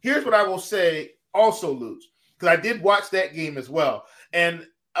 Now, here's what I will say also, Luch, because I did watch that game as well. And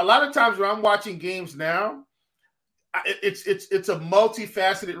a lot of times when I'm watching games now, it's a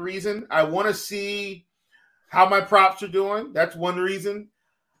multifaceted reason. I want to see how my props are doing. That's one reason.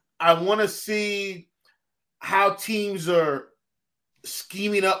 I want to see how teams are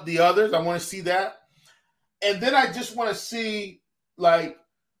scheming up the others. I want to see that. And then I just want to see, like,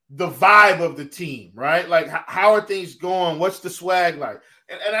 the vibe of the team, right? Like, how are things going? What's the swag like?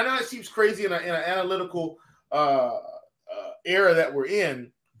 And I know it seems crazy in an analytical era that we're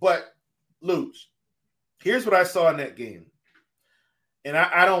in, but, Luch, here's what I saw in that game. And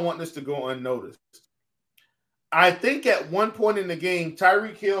I don't want this to go unnoticed. I think at one point in the game,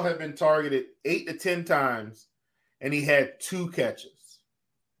 Tyreek Hill had been targeted 8 to 10 times, and he had 2 catches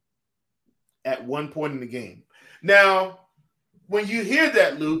at one point in the game. Now, when you hear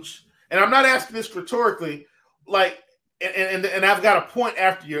that, Luch, and I'm not asking this rhetorically, like, and I've got a point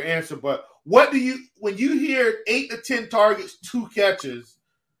after your answer, but when you hear 8 to 10 targets, 2 catches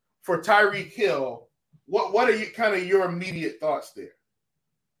for Tyreek Hill, what are kind of your immediate thoughts there?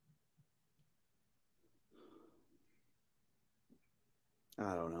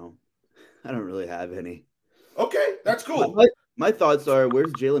 I don't know. I don't really have any. Okay, that's cool. My thoughts are,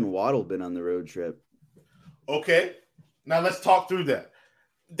 where's Jalen Waddle been on the road trip? Okay, now let's talk through that.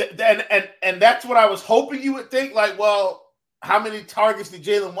 And that's what I was hoping you would think. Like, well, how many targets did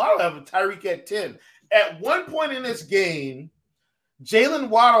Jalen Waddle have? And Tyreek had 10. At one point in this game, Jalen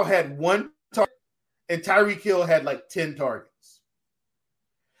Waddle had 1 target, and Tyreek Hill had like 10 targets.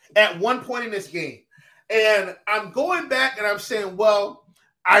 At one point in this game. And I'm going back and I'm saying, well,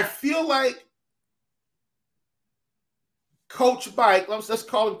 I feel like Coach Mike, let's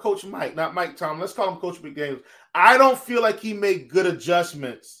call him Coach Mike, not Mike Tom. Let's call him Coach McDaniels. I don't feel like he made good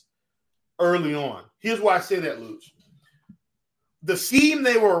adjustments early on. Here's why I say that, Luch. The scheme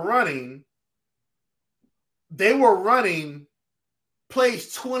they were running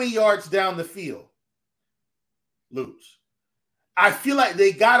plays 20 yards down the field. Luch. I feel like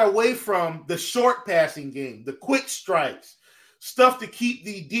they got away from the short passing game, the quick strikes, stuff to keep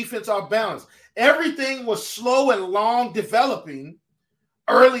the defense off balance. Everything was slow and long developing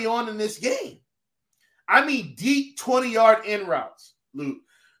early on in this game. I mean, deep 20-yard in routes, Luke.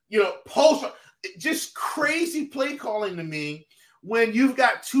 Post, just crazy play calling to me when you've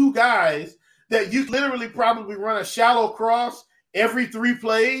got 2 guys that you literally probably run a shallow cross every 3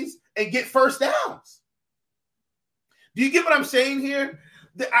 plays and get first downs. Do you get what I'm saying here?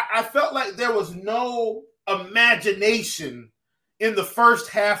 I felt like there was no imagination in the first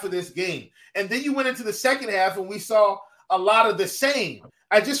half of this game. And then you went into the second half and we saw a lot of the same.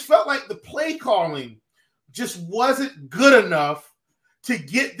 I just felt like the play calling just wasn't good enough to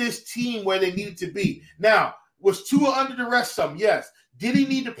get this team where they needed to be. Now, was Tua under duress some? Yes. Did he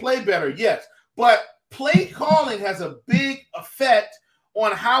need to play better? Yes. But play calling has a big effect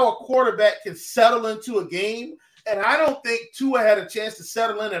on how a quarterback can settle into a game. And I don't think Tua had a chance to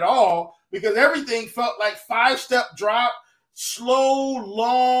settle in at all because everything felt like 5-step drop, slow,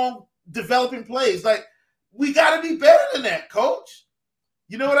 long, developing plays. Like, we got to be better than that, coach.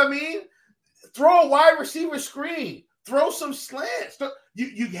 You know what I mean? Throw a wide receiver screen. Throw some slants.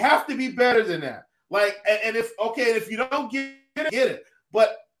 You have to be better than that. Like, and if you don't get it.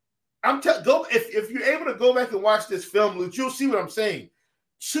 But if you're able to go back and watch this film, Luke, you'll see what I'm saying.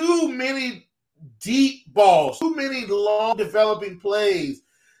 Too many deep balls, too many long developing plays,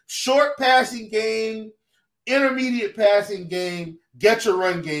 short passing game, intermediate passing game, get your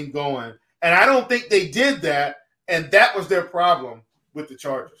run game going. And I don't think they did that, and that was their problem with the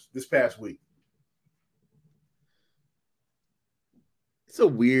Chargers this past week. It's a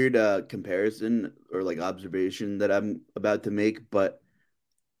weird comparison or like observation that I'm about to make, but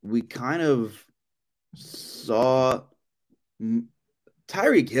we kind of saw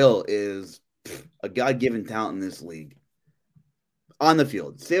Tyreek Hill is a God-given talent in this league. On the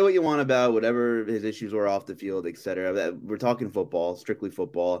field. Say what you want about whatever his issues were off the field, etc. We're talking football, strictly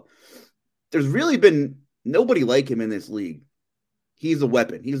football. There's really been nobody like him in this league. He's a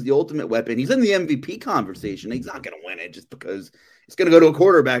weapon. He's the ultimate weapon. He's in the MVP conversation. He's not going to win it just because it's going to go to a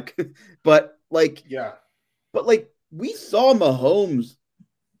quarterback. But, like, yeah, But like we saw Mahomes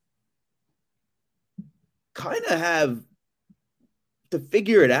kind of have to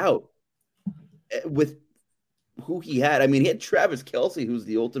figure it out with who he had. I mean, he had Travis Kelce, who's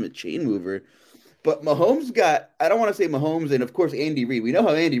the ultimate chain mover. But Mahomes got, I don't want to say Mahomes and, of course, Andy Reid. We know how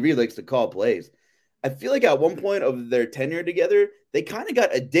Andy Reid likes to call plays. I feel like at one point of their tenure together, they kind of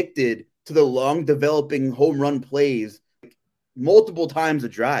got addicted to the long developing home run plays multiple times a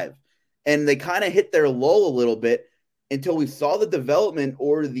drive. And they kind of hit their lull a little bit until we saw the development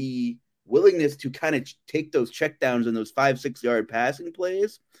or the willingness to kind of take those checkdowns and those 5-6 yard passing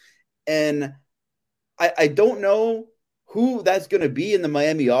plays. And I don't know who that's going to be in the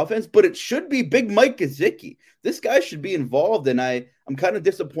Miami offense, but it should be Big Mike Gesicki. This guy should be involved, and I'm kind of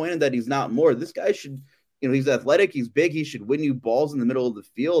disappointed that he's not more. This guy should, he's athletic, he's big, he should win you balls in the middle of the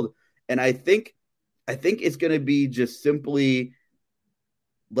field. And I think it's going to be just simply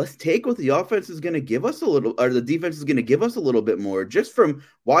let's take what the offense is going to give us a little, or the defense is going to give us a little bit more, just from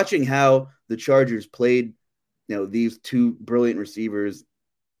watching how the Chargers played, these two brilliant receivers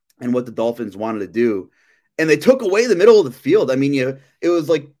and what the Dolphins wanted to do. And they took away the middle of the field. I mean, it was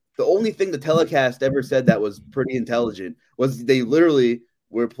like the only thing the telecast ever said that was pretty intelligent was they literally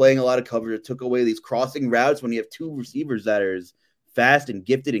were playing a lot of coverage. It took away these crossing routes when you have two receivers that are as fast and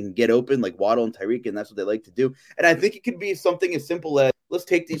gifted and get open like Waddle and Tyreek, and that's what they like to do. And I think it could be something as simple as let's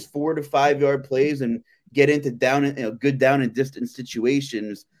take these 4 to 5 yard plays and get into good down and distance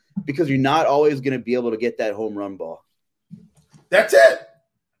situations, because you're not always going to be able to get that home run ball. That's it.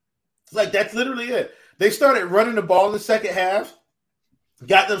 Like, that's literally it. They started running the ball in the second half,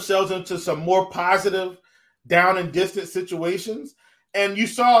 got themselves into some more positive down and distance situations, and you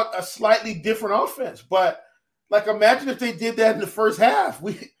saw a slightly different offense. But, like, imagine if they did that in the first half.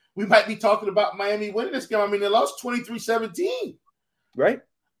 We might be talking about Miami winning this game. I mean, they lost 23-17. Right.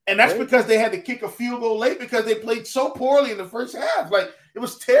 And that's because they had to kick a field goal late because they played so poorly in the first half. Like, it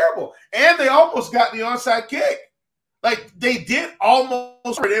was terrible. And they almost got the onside kick. Like, they did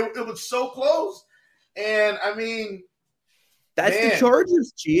almost. It was so close. And, I mean, that's the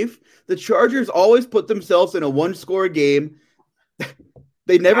Chargers, Chief. The Chargers always put themselves in a one-score game.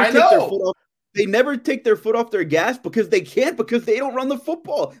 They never take their foot off. They never take their foot off their gas because they can't, because they don't run the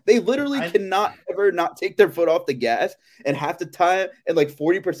football. They literally cannot ever not take their foot off the gas, and half the time, and like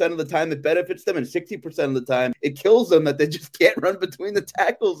 40% of the time it benefits them, and 60% of the time it kills them that they just can't run between the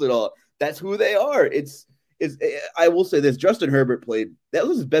tackles at all. That's who they are. I will say this, Justin Herbert that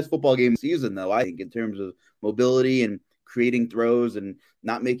was his best football game season, though, I think, in terms of mobility and creating throws and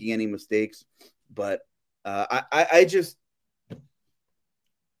not making any mistakes. But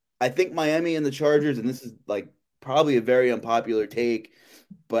I think Miami and the Chargers, and this is like probably a very unpopular take,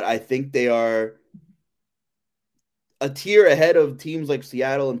 but I think they are a tier ahead of teams like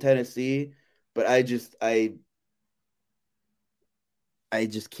Seattle and Tennessee. But I just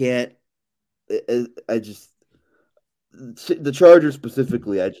can't. The Chargers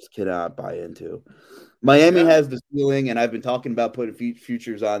specifically, I just cannot buy into. Miami has the ceiling, and I've been talking about putting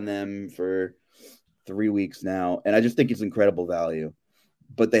futures on them for 3 weeks now, and I just think it's incredible value.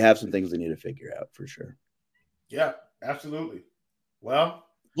 But they have some things they need to figure out for sure. Yeah, absolutely. Well,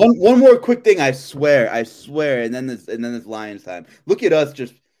 one more quick thing, I swear, and then this Lions time. Look at us,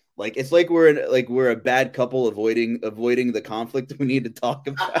 just like it's like we're a bad couple avoiding the conflict we need to talk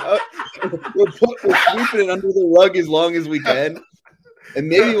about. we're sweeping it under the rug as long as we can, and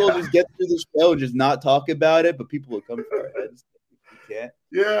maybe we'll just get through the show and just not talk about it. But people will come for our heads. We can't.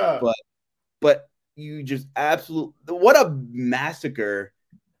 Yeah. But you just what a massacre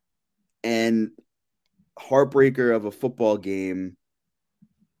and heartbreaker of a football game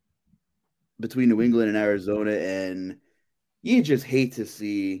between New England and Arizona, and you just hate to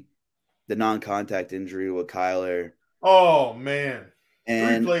see the non-contact injury with Kyler. Oh man,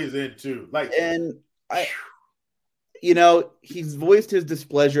 and 3 plays in too. He's voiced his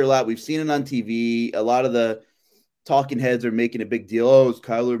displeasure a lot. We've seen it on TV. A lot of the talking heads are making a big deal. Oh, is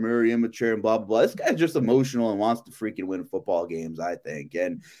Kyler Murray immature and blah, blah, blah. This guy's just emotional and wants to freaking win football games, I think.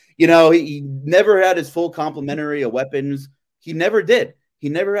 And, he never had his full complementary of weapons. He never did. He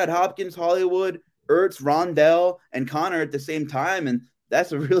never had Hopkins, Hollywood, Ertz, Rondell, and Connor at the same time. And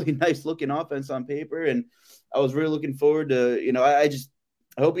that's a really nice looking offense on paper. And I was really looking forward to, I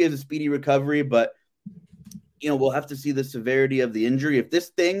hope he has a speedy recovery, but, we'll have to see the severity of the injury. If this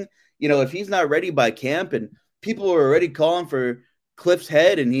thing, if he's not ready by camp, and people are already calling for Cliff's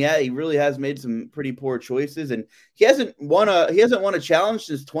head, and he really has made some pretty poor choices, and he hasn't won a challenge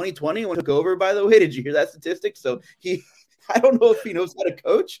since 2020 when he took over. By the way, did you hear that statistic? So I don't know if he knows how to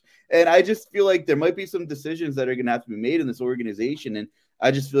coach, and I just feel like there might be some decisions that are going to have to be made in this organization, and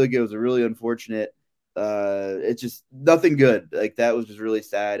I just feel like it was a really unfortunate It's just nothing good. Like, that was just really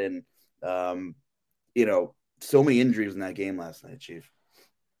sad. And, so many injuries in that game last night, Chief.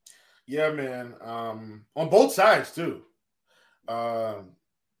 Yeah, man. On both sides, too.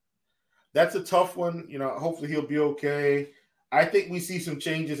 That's a tough one. Hopefully he'll be okay. I think we see some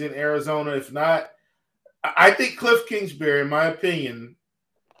changes in Arizona. If not, I think Cliff Kingsbury, in my opinion,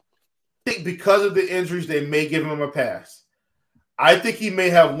 I think because of the injuries, they may give him a pass. I think he may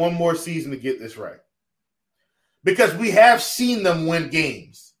have one more season to get this right. Because we have seen them win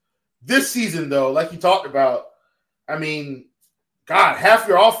games. This season, though, like you talked about, I mean, God, half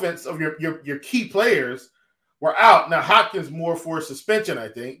your offense of your key players were out. Now, Hopkins more for suspension, I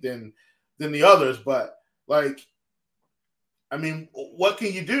think, than the others. But, what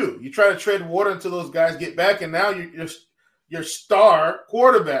can you do? You try to tread water until those guys get back, and now your star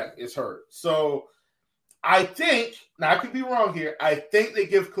quarterback is hurt. So I think, now I could be wrong here, I think they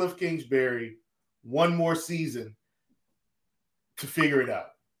give Cliff Kingsbury one more season to figure it out.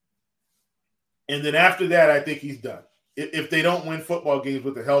 And then after that, I think he's done. If they don't win football games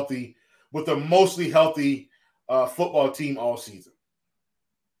with a mostly healthy football team all season.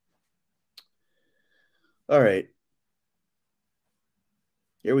 All right.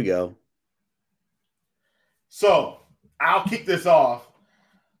 Here we go. So I'll kick this off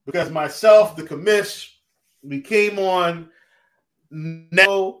because myself, the commish, we came on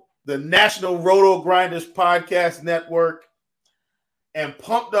the National Roto Grinders Podcast Network and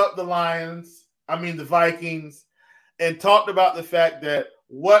pumped up the Vikings, and talked about the fact that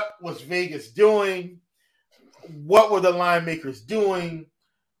what was Vegas doing? What were the line makers doing?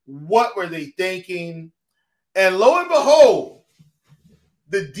 What were they thinking? And lo and behold,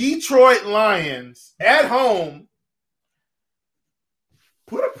 the Detroit Lions at home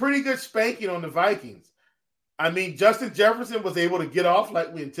put a pretty good spanking on the Vikings. Justin Jefferson was able to get off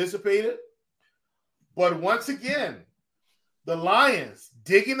like we anticipated. But once again, the Lions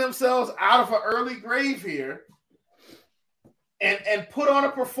digging themselves out of an early grave here and put on a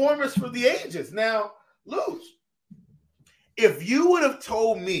performance for the ages. Now, Luch, if you would have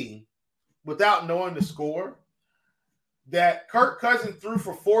told me without knowing the score that Kirk Cousins threw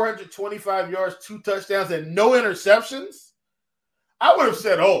for 425 yards, 2 touchdowns, and no interceptions, I would have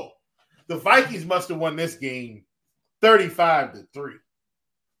said, oh, the Vikings must have won this game 35-3.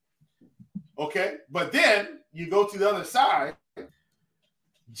 Okay? But then you go to the other side.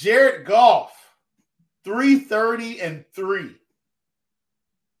 Jared Goff, 330-3.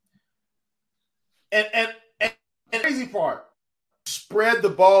 And the crazy part, spread the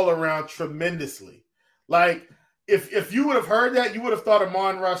ball around tremendously. Like, if you would have heard that, you would have thought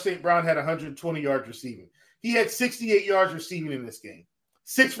Amon-Ra St. Brown had 120 yards receiving. He had 68 yards receiving in this game.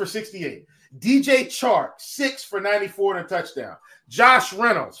 6 for 68. DJ Chark, 6 for 94 and a touchdown. Josh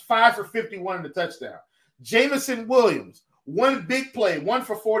Reynolds, 5 for 51 and a touchdown. Jamison Williams, 1 big play, 1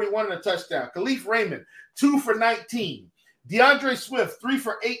 for 41 and a touchdown. Khalif Raymond, 2 for 19. DeAndre Swift, 3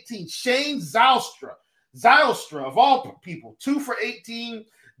 for 18. Shane Zylstra of all people, 2 for 18.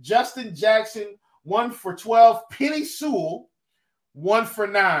 Justin Jackson, 1 for 12. Penny Sewell, 1 for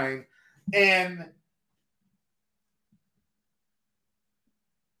 9. And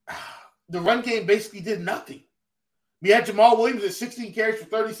the run game basically did nothing. We had Jamal Williams at 16 carries for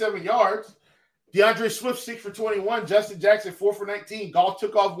 37 yards. DeAndre Swift, 6 for 21. Justin Jackson, 4 for 19. Goff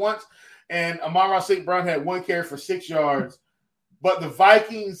took off once. And Amon-Ra St. Brown had 1 carry for 6 yards. But the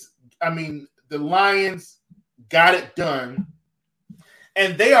Vikings, the Lions got it done.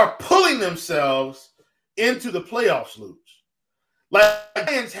 And they are pulling themselves into the playoffs, Luch. Like, the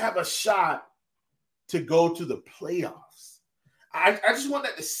Lions have a shot to go to the playoffs. I just want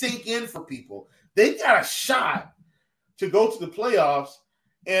that to sink in for people. They got a shot to go to the playoffs.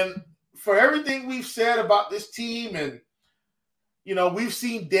 And for everything we've said about this team, and, we've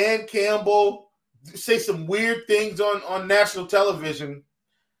seen Dan Campbell say some weird things on national television.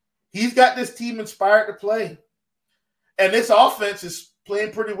 He's got this team inspired to play. And this offense is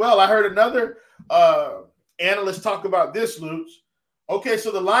playing pretty well. I heard another analyst talk about this, Luch. Okay, so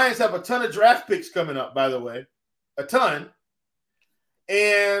the Lions have a ton of draft picks coming up, by the way. A ton.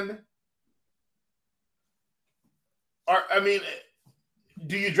 And,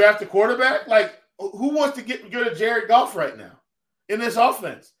 do you draft a quarterback? Like, who wants to get rid of Jared Goff right now in this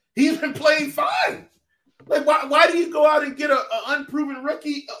offense? He's been playing fine. Like, why do you go out and get an unproven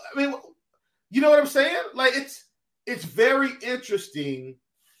rookie? You know what I'm saying? Like, it's very interesting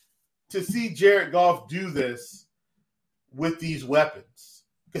to see Jared Goff do this with these weapons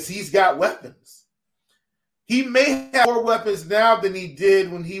because he's got weapons. He may have more weapons now than he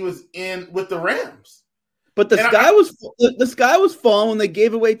did when he was in with the Rams. But the sky was falling when they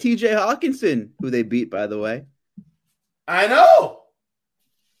gave away T.J. Hawkinson, who they beat, by the way. I know.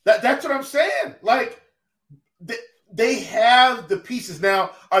 That's what I'm saying. Like, they have the pieces.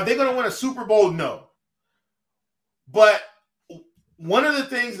 Now, are they going to win a Super Bowl? No. But one of the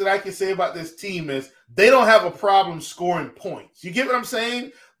things that I can say about this team is they don't have a problem scoring points. You get what I'm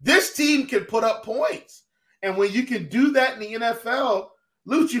saying? This team can put up points. And when you can do that in the NFL,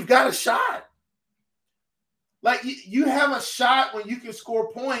 Luch, you've got a shot. Like, you have a shot when you can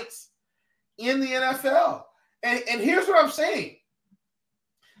score points in the NFL. And here's what I'm saying.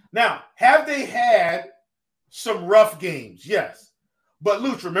 Now, have they had some rough games? Yes. But,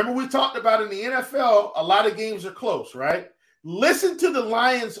 Luch, remember we talked about in the NFL, a lot of games are close, right? Listen to the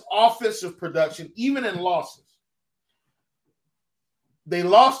Lions' offensive production, even in losses. They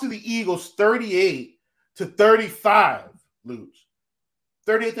lost to the Eagles 38-35, Luch.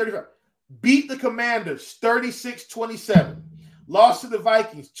 38-35. Beat the Commanders 36-27. Lost to the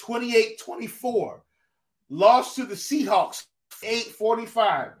Vikings 28-24. Lost to the Seahawks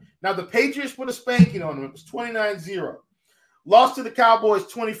 8-45. Now, the Patriots put a spanking on them. It was 29-0. Lost to the Cowboys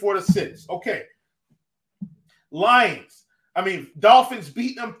 24-6. Okay. Dolphins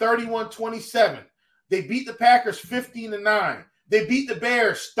beat them 31-27. They beat the Packers 15-9. They beat the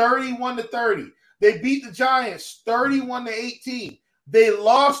Bears 31-30. They beat the Giants 31-18. They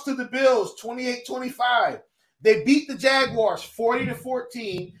lost to the Bills 28-25. They beat the Jaguars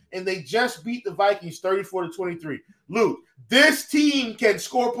 40-14, and they just beat the Vikings 34-23. Luke, this team can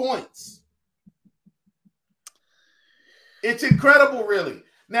score points. It's incredible, really.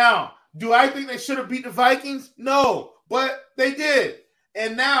 Now, do I think they should have beat the Vikings? No, but they did.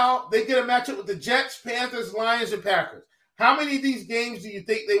 And now they get a matchup with the Jets, Panthers, Lions, and Packers. How many of these games do you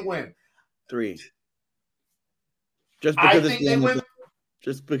think they win? 3. Just because it's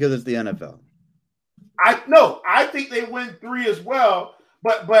the NFL. I think they win 3 as well.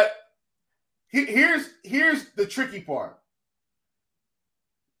 But here's the tricky part.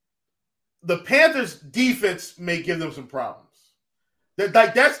 The Panthers' defense may give them some problems.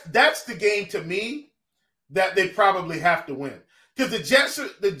 That's the game to me that they probably have to win. Because the Jets,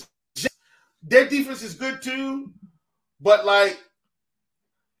 their defense is good too, but like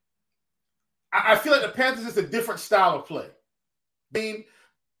I feel like the Panthers is a different style of play. I mean,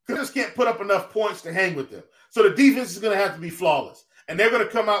 Panthers can't put up enough points to hang with them. So the defense is going to have to be flawless. And they're going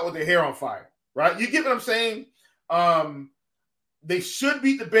to come out with their hair on fire, right? You get what I'm saying? They should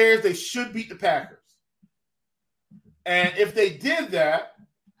beat the Bears. They should beat the Packers. And if they did that,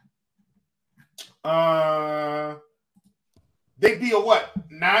 they'd be a what?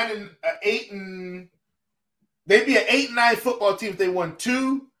 8 and they'd be an 8-9 football team if they won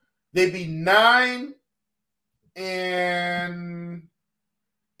 2. They'd be 9-8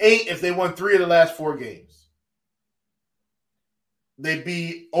 if they won 3 of the last 4 games. They'd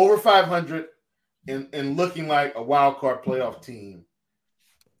be over 500 and looking like a wild card playoff team.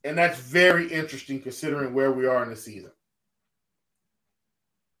 And that's very interesting considering where we are in the season.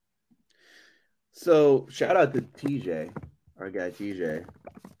 So, shout out to TJ, our guy TJ,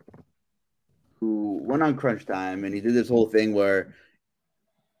 who went on Crunch Time, and he did this whole thing where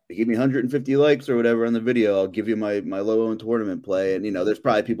he gave me 150 likes or whatever on the video. I'll give you my low-owned tournament play. And, there's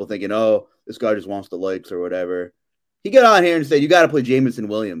probably people thinking, oh, this guy just wants the likes or whatever. He got on here and said, you got to play Jameson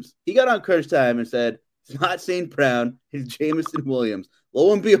Williams. He got on Crunch Time and said, it's not St. Brown, it's Jameson Williams.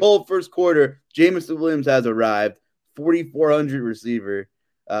 Lo and behold, first quarter, Jameson Williams has arrived. 4,400 receiver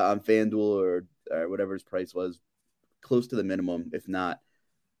on FanDuel or whatever his price was. Close to the minimum, if not.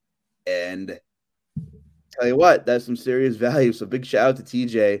 And tell you what, that's some serious value. So big shout out to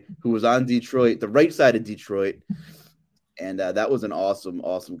TJ, who was on Detroit, the right side of Detroit. And that was an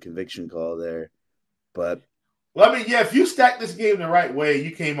awesome conviction call there. But if you stack this game the right way,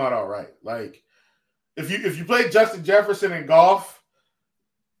 you came out all right. Like, if you played Justin Jefferson in golf,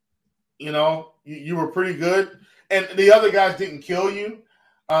 you were pretty good. And the other guys didn't kill you.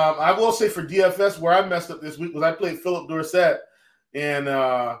 I will say for DFS, where I messed up this week was I played Philip Dorsett, and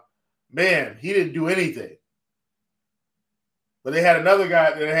man, he didn't do anything. But they had another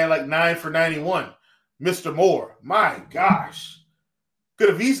guy that had like 9 for 91, Mr. Moore. My gosh. Could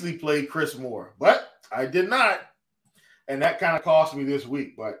have easily played Chris Moore, but I did not. And that kind of cost me this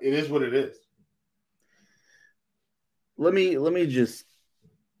week, but it is what it is. Let me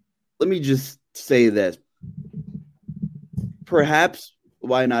just say this. Perhaps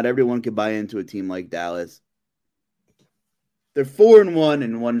why not everyone could buy into a team like Dallas. They're 4-1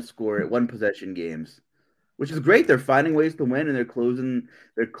 in one score at one possession games, which is great. They're finding ways to win, and they're closing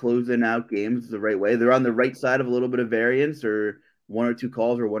out games the right way. They're on the right side of a little bit of variance or 1 or 2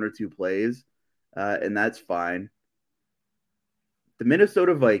 calls or 1 or 2 plays. and that's fine. The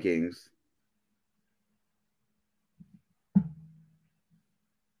Minnesota Vikings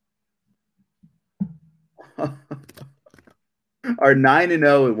are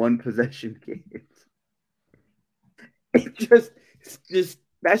 9-0 in one possession games. It just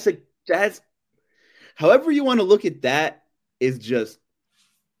that's however you want to look at that is just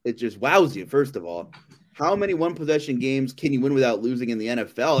it just wows you. First of all, how many one possession games can you win without losing in the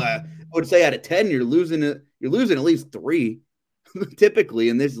NFL? I would say out of 10, you're losing at least 3 typically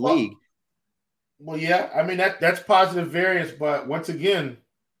in this league. Well, yeah, I mean that's positive variance, but once again,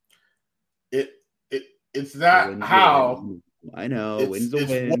 it's not how. I know wins a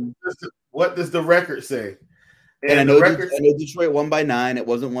win. What does the record say? And I know Detroit won by 9. It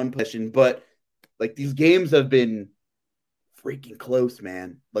wasn't one possession, but like these games have been freaking close,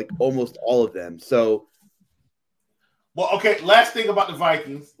 man. Like almost all of them. So, well, okay. Last thing about the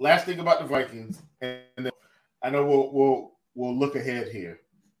Vikings, and then I know we'll look ahead here.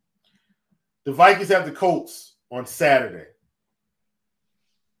 The Vikings have the Colts on Saturday.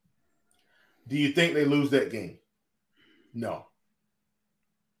 Do you think they lose that game? No.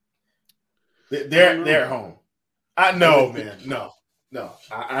 They're at home. I know, man. No.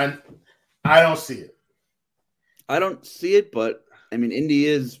 I don't see it. I don't see it, but I mean, Indy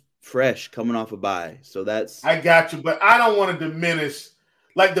is fresh coming off a bye, so that's. I got you, but I don't want to diminish.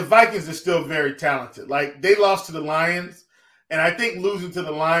 Like the Vikings are still very talented. Like they lost to the Lions, and I think losing to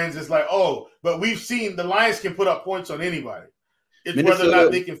the Lions is like, oh, but we've seen the Lions can put up points on anybody. It's Minnesota, whether or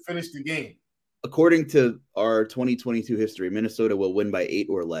not they can finish the game. According to our 2022 history, Minnesota will win by 8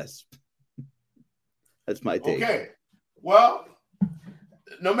 or less. That's my take. Okay. Well,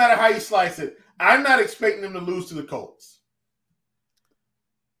 no matter how you slice it, I'm not expecting them to lose to the Colts.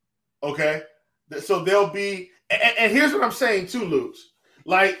 Okay? So they'll be – and here's what I'm saying too, Luch.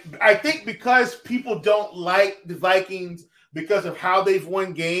 Like, I think because people don't like the Vikings because of how they've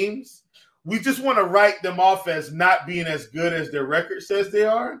won games, we just want to write them off as not being as good as their record says they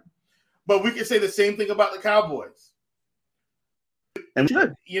are. But we can say the same thing about the Cowboys. And we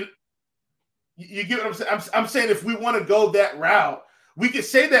should. You get what I'm saying? I'm saying if we want to go that route, we can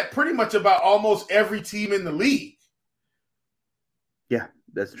say that pretty much about almost every team in the league. Yeah,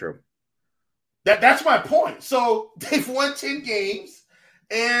 that's true. That's my point. So they've won 10 games,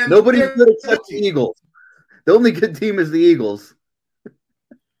 and nobody's good except the Eagles. The only good team is the Eagles.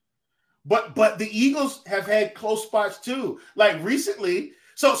 But the Eagles have had close spots too. Like recently.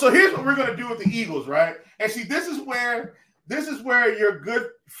 So here's what we're going to do with the Eagles, right? And see, this is where your good,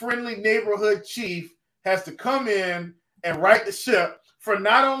 friendly neighborhood chief has to come in and right the ship for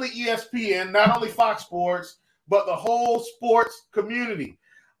not only ESPN, not only Fox Sports, but the whole sports community.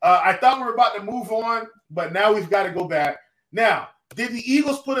 I thought we were about to move on, but now we've got to go back. Now, did the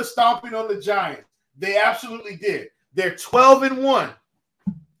Eagles put a stomping on the Giants? They absolutely did. They're 12-1.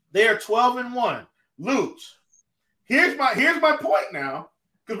 They are 12-1. Luch, here's my point now.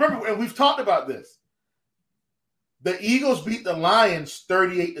 Because remember, and we've talked about this. The Eagles beat the Lions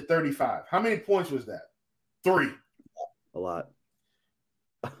 38-35. How many points was that? 3. A lot.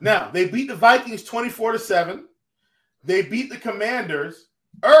 Now, they beat the Vikings 24-7. They beat the Commanders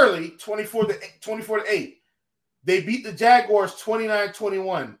early 24-8. They beat the Jaguars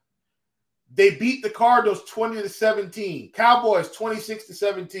 29-21. They beat the Cardinals 20-17. Cowboys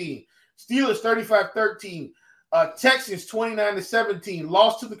 26-17. Steelers 35-13. Texans 29-17.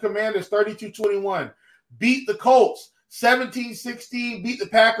 Lost to the Commanders 32-21. Beat the Colts 17-16. Beat the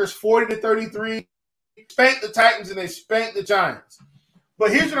Packers 40-33. Spanked the Titans and they spanked the Giants.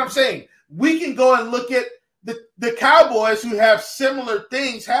 But here's what I'm saying. We can go and look at the Cowboys who have similar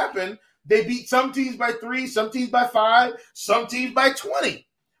things happen. They beat some teams by 3, some teams by 5, some teams by 20,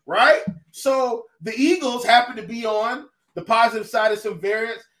 right? So the Eagles happen to be on the positive side of some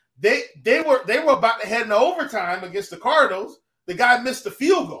variance. They were about to head into overtime against the Cardinals. The guy missed the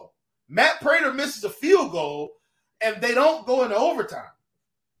field goal. Matt Prater misses a field goal, and they don't go into overtime.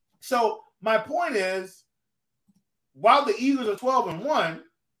 So my point is, while the Eagles are 12-1,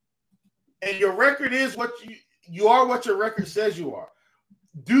 and your record is what you are, what your record says you are.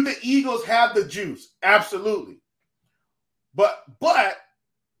 Do the Eagles have the juice? Absolutely. But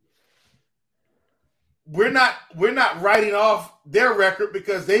we're not writing off their record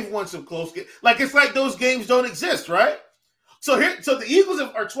because they've won some close games. Like it's like those games don't exist, right? So the Eagles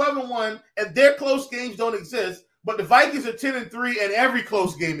are 12-1 and their close games don't exist, but the Vikings are 10-3 and every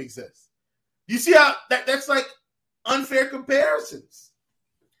close game exists. You see how that's like unfair comparisons.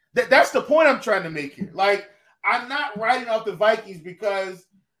 That's the point I'm trying to make here. Like, I'm not writing off the Vikings because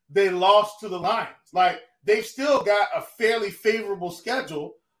they lost to the Lions. Like, they've still got a fairly favorable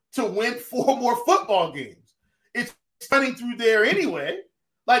schedule to win 4 more football games. It's running through there anyway.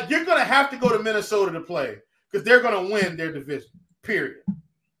 Like, you're going to have to go to Minnesota to play because they're going to win their division, period.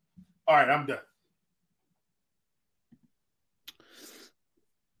 All right, I'm done.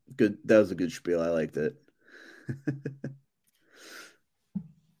 Good. That was a good spiel. I liked it.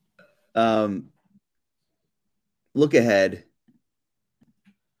 Look ahead.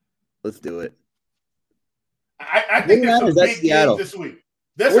 Let's do it. I think there's some big games this week.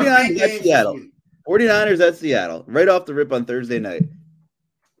 There's some big games this week. 49ers at Seattle. Right off the rip on Thursday night.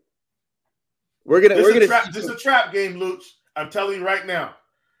 This is a trap game, Luch. I'm telling you right now.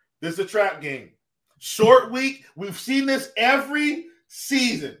 This is a trap game. Short week. We've seen this every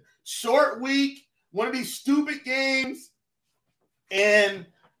season. Short week. One of these stupid games. And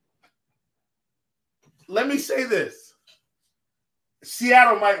let me say this.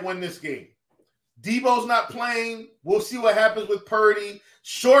 Seattle might win this game. Debo's not playing. We'll see what happens with Purdy.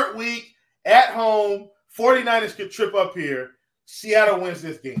 Short week, at home. 49ers could trip up here. Seattle wins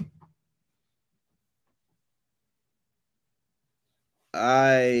this game.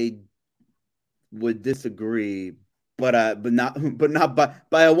 I would disagree, but not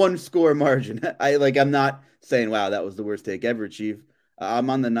by a 1-score margin. I'm not saying, wow, that was the worst take ever, Chief. I'm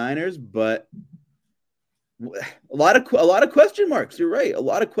on the Niners, but a lot of question marks. You're right. A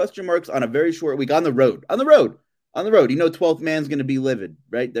lot of question marks on a very short week on the road. On the road. 12th man's going to be livid,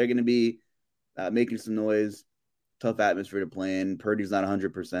 right? They're going to be making some noise. Tough atmosphere to play in. Purdy's not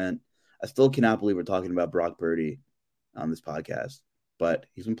 100%. I still cannot believe we're talking about Brock Purdy on this podcast, but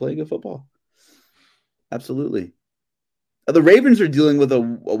he's been playing good football. Absolutely. The Ravens are dealing with a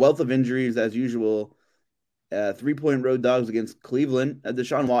wealth of injuries as usual. 3-point road dogs against Cleveland.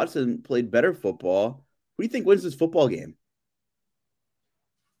 Deshaun Watson played better football. Who do you think wins this football game?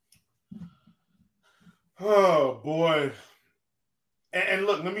 Oh, boy. And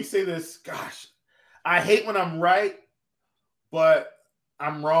look, let me say this. Gosh, I hate when I'm right, but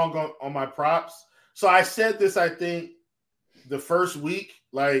I'm wrong on my props. So I said this, I think, the first week,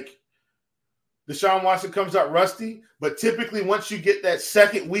 like, Deshaun Watson comes out rusty, but typically once you get that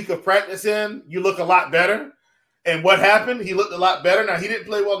second week of practice in, you look a lot better. And what happened? He looked a lot better. Now, he didn't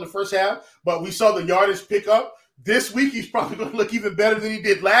play well in the first half, but we saw the yardage pick up. This week, he's probably going to look even better than he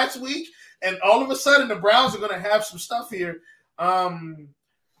did last week. And all of a sudden, the Browns are going to have some stuff here. No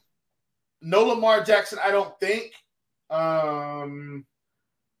Lamar Jackson, I don't think. I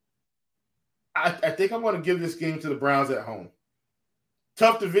think I'm going to give this game to the Browns at home.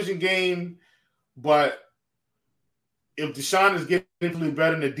 Tough division game, but if Deshaun is getting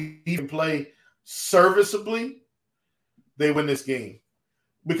better and the defense can play serviceably, they win this game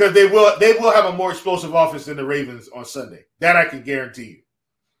because they will have a more explosive offense than the Ravens on Sunday. That I can guarantee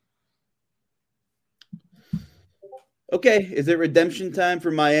you. Okay, is it redemption time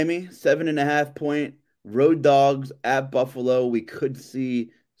for Miami? 7.5-point road dogs at Buffalo. We could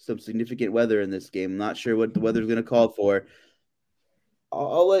see some significant weather in this game. I'm not sure what the weather's going to call for.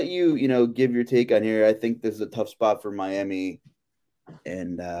 I'll let you, give your take on here. I think this is a tough spot for Miami,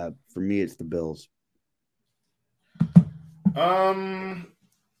 and for me, it's the Bills. I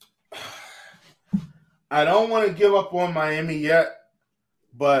don't want to give up on Miami yet,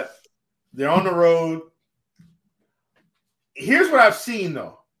 but they're on the road. Here's what I've seen,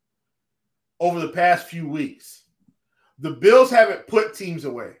 though, over the past few weeks. The Bills haven't put teams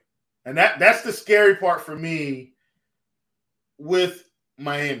away, and that's the scary part for me with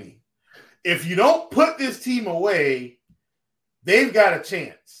Miami. If you don't put this team away, they've got a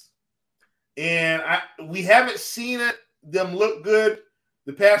chance. And we haven't seen them look good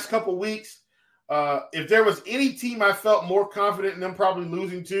the past couple weeks. If there was any team I felt more confident in them probably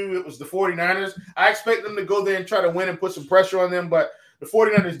losing to, it was the 49ers. I expect them to go there and try to win and put some pressure on them, but the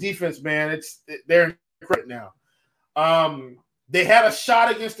 49ers defense, man, they're incredible now. They had a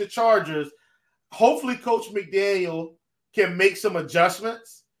shot against the Chargers. Hopefully Coach McDaniel can make some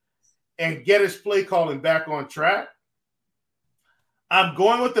adjustments and get his play calling back on track. I'm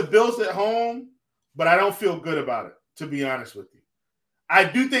going with the Bills at home, but I don't feel good about it, to be honest with you. I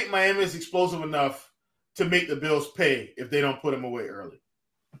do think Miami is explosive enough to make the Bills pay if they don't put them away early.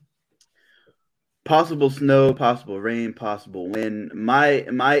 Possible snow, possible rain, possible wind.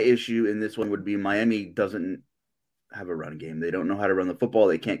 My issue in this one would be Miami doesn't have a run game. They don't know how to run the football.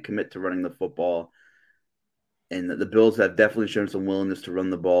 They can't commit to running the football. And the Bills have definitely shown some willingness to run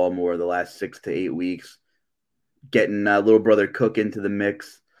the ball more the last 6 to 8 weeks. Getting little brother Cook into the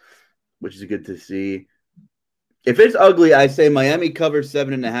mix, which is good to see. If it's ugly, I say Miami covers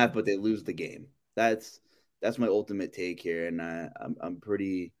 7.5, but they lose the game. That's my ultimate take here, and I'm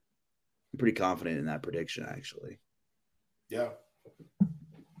pretty confident in that prediction, actually. Yeah.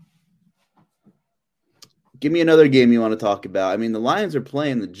 Give me another game you want to talk about. I mean, the Lions are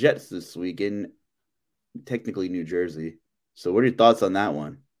playing the Jets this week in technically New Jersey. So, what are your thoughts on that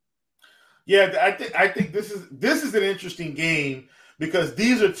one? Yeah, I think this is an interesting game because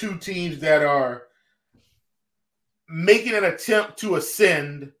these are two teams that are making an attempt to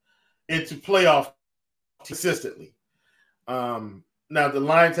ascend into playoff consistently. Now, the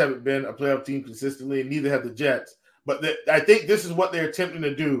Lions haven't been a playoff team consistently, and neither have the Jets. But I think this is what they're attempting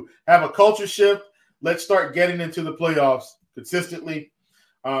to do. Have a culture shift. Let's start getting into the playoffs consistently.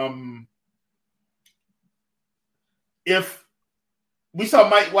 If we saw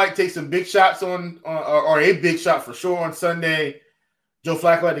Mike White take some big shots or a big shot for sure on Sunday, Joe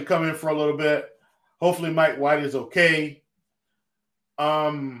Flacco had to come in for a little bit. Hopefully Mike White is okay.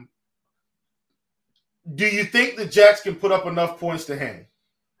 Do you think the Jets can put up enough points to hang?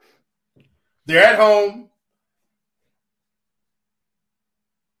 They're at home,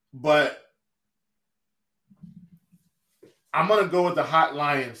 but I'm going to go with the hot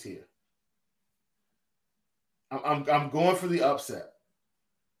Lions here. I'm going for the upset.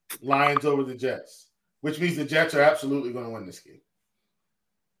 Lions over the Jets, which means the Jets are absolutely going to win this game.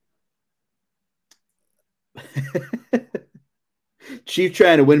 Chief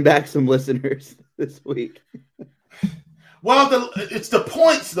trying to win back some listeners this week. Well, it's the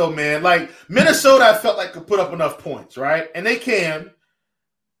points, though, man. Like, Minnesota, I felt like could put up enough points, right? And they can.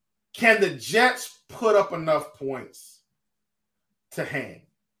 Can the Jets put up enough points to hang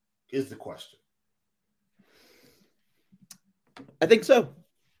is the question. I think so.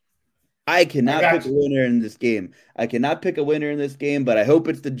 I cannot pick a winner in this game. But I hope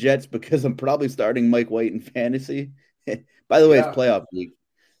it's the Jets because I'm probably starting Mike White in fantasy. By the way, It's playoff week.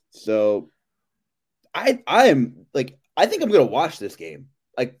 So I think I'm going to watch this game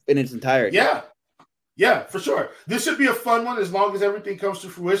like in its entirety. Yeah, for sure. This should be a fun one as long as everything comes to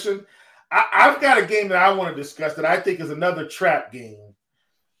fruition. I've got a game that I want to discuss that I think is another trap game.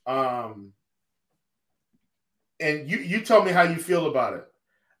 And you tell me how you feel about it.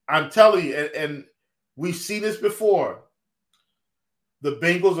 I'm telling you, and we've seen this before. The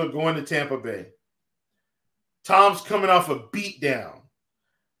Bengals are going to Tampa Bay. Tom's coming off a beatdown.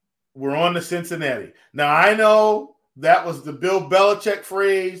 We're on to Cincinnati. Now, I know that was the Bill Belichick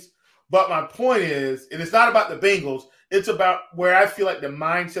phrase, but my point is, and it's not about the Bengals, it's about where I feel like the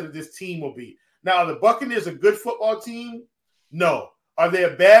mindset of this team will be. Now, are the Buccaneers a good football team? No. Are they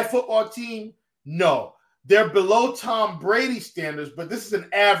a bad football team? No. They're below Tom Brady standards, but this is an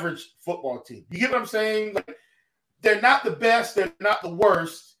average football team. You get what I'm saying? Like, they're not the best. They're not the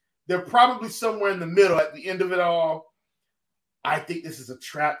worst. They're probably somewhere in the middle at the end of it all. I think this is a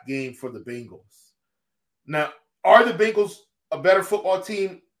trap game for the Bengals. Now, are the Bengals a better football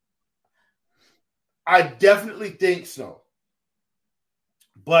team? I definitely think so.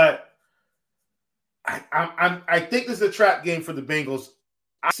 But I think this is a trap game for the Bengals.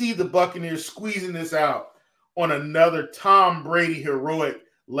 I see the Buccaneers squeezing this out on another Tom Brady heroic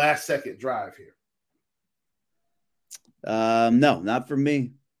last-second drive here. No, not for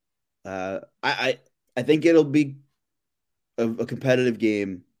me. I think it'll be a competitive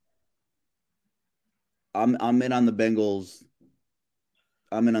game. I'm in on the Bengals.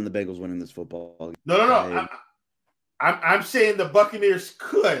 I'm in on the Bengals winning this football game. No. I'm saying the Buccaneers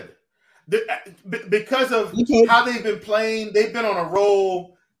could. Because of how they've been playing, they've been on a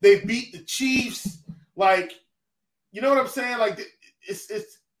roll. They beat the Chiefs. Like, you know what I'm saying? Like,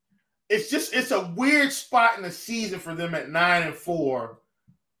 it's a weird spot in the season for them at 9-4,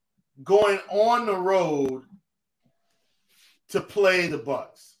 going on the road to play the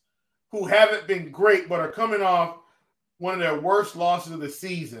Bucs, who haven't been great but are coming off one of their worst losses of the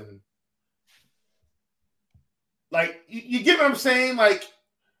season. Like, you get what I'm saying? Like,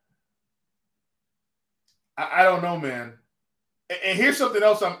 I don't know, man. And here's something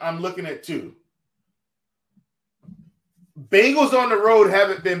else I'm looking at too. Bengals on the road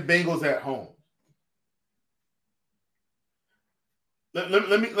haven't been Bengals at home.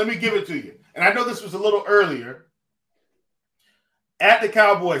 Let me give it to you. And I know this was a little earlier. At the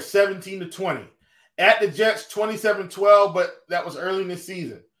Cowboys, 17-20. At the Jets, 27-12, but that was early in the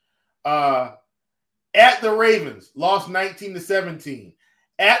season. At the Ravens, lost 19-17.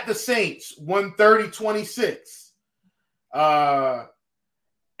 At the Saints, won 30-26. At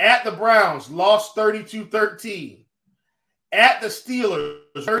the Browns, lost 32-13. At the Steelers,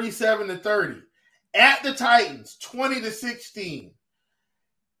 37-30. At the Titans, 20-16.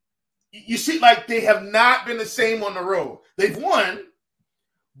 You see, like, they have not been the same on the road. They've won,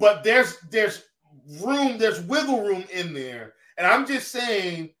 but there's room, there's wiggle room in there. And I'm just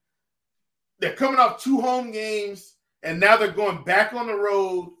saying, they're coming off 2 home games, and now they're going back on the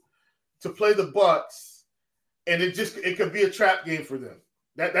road to play the Bucs. And it could be a trap game for them.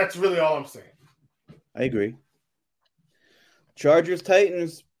 That's really all I'm saying. I agree. Chargers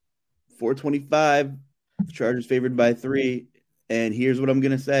Titans 425. Chargers favored by 3. And here's what I'm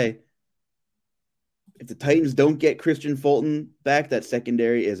gonna say. If the Titans don't get Christian Fulton back, that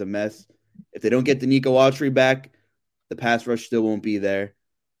secondary is a mess. If they don't get Danico Autry back, the pass rush still won't be there.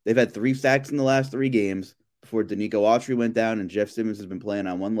 They've had 3 sacks in the last 3 games before Danico Autry went down and Jeff Simmons has been playing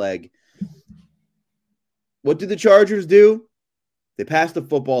on one leg. What do the Chargers do? They pass the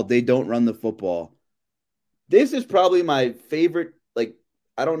football. They don't run the football. This is probably my favorite.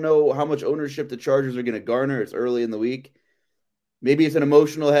 I don't know how much ownership the Chargers are going to garner. It's early in the week. Maybe it's an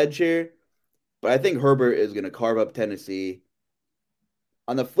emotional head share, but I think Herbert is going to carve up Tennessee.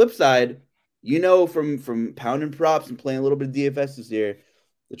 On the flip side, from pounding props and playing a little bit of DFS this year,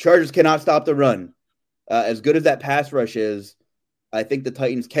 the Chargers cannot stop the run. As good as that pass rush is, I think the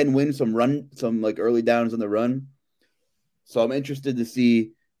Titans can win some early downs on the run. So I'm interested to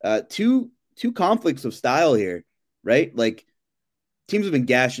see two conflicts of style here, right? Teams have been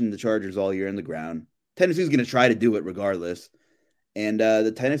gashing the Chargers all year in the ground. Tennessee's going to try to do it regardless. And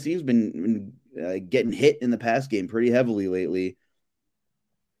the Tennessee's been getting hit in the pass game pretty heavily lately.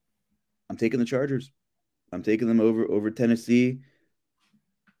 I'm taking the Chargers. I'm taking them over Tennessee.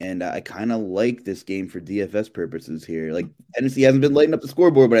 And I kind of like this game for DFS purposes here. Tennessee hasn't been lighting up the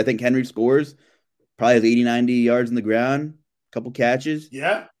scoreboard, but I think Henry scores. Probably has 80, 90 yards in the ground. Couple catches.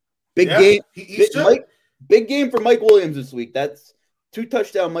 Yeah. Big game. Big game for Mike Williams this week. That's 2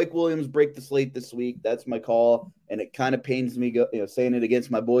 touchdown Mike Williams break the slate this week. That's my call. And it kind of pains me saying it against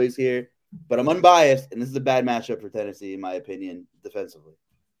my boys here. But I'm unbiased, and this is a bad matchup for Tennessee, in my opinion, defensively.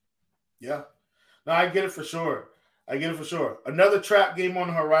 Yeah. No, I get it for sure. Another trap game on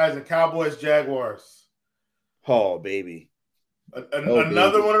the horizon, Cowboys-Jaguars. Oh, baby.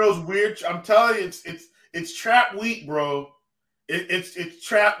 Another one of those weird – I'm telling you, it's trap week, bro. It's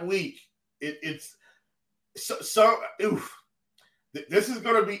trap week. This is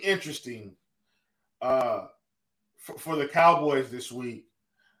going to be interesting for the Cowboys this week.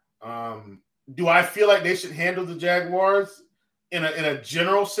 Do I feel like they should handle the Jaguars in a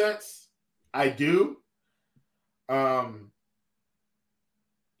general sense? I do. But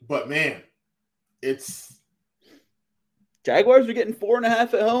man, it's Jaguars are getting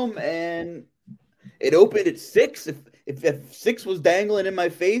 4.5 at home, and it opened at 6. If 6 was dangling in my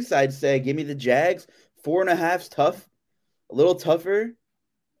face, I'd say give me the Jags. 4.5's tough, a little tougher.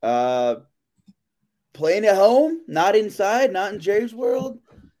 Playing at home, not inside, not in Jerry's world.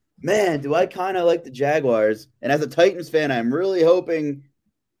 Man, do I kind of like the Jaguars? And as a Titans fan, I'm really hoping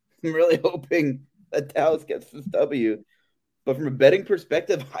that Dallas gets this W. But from a betting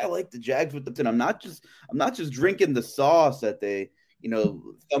perspective, I like the Jags with the 10. I'm not just drinking the sauce that they,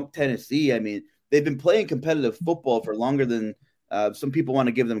 thump Tennessee. I mean, they've been playing competitive football for longer than some people want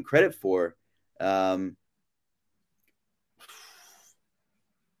to give them credit for. It's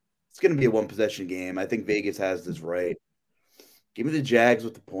going to be a 1-possession game. I think Vegas has this right. Give me the Jags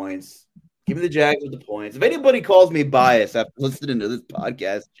with the points. If anybody calls me biased after listening to this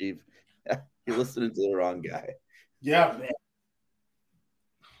podcast, Chief, you're listening to the wrong guy. Yeah, man.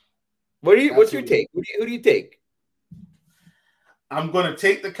 What's your take? Who do you take? I'm going to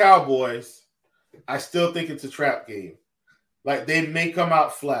take the Cowboys. I still think it's a trap game. They may come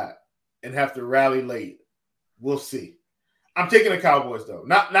out flat and have to rally late. We'll see. I'm taking the Cowboys, though.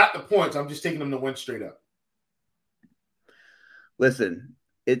 Not the points. I'm just taking them to win straight up. Listen,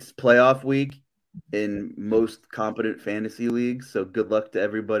 it's playoff week in most competent fantasy leagues, so good luck to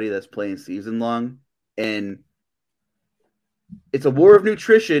everybody that's playing season long. And it's a war of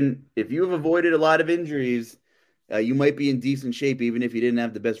nutrition. If you have avoided a lot of injuries, you might be in decent shape, even if you didn't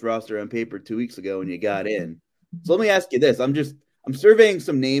have the best roster on paper 2 weeks ago and you got in. So let me ask you this. I'm surveying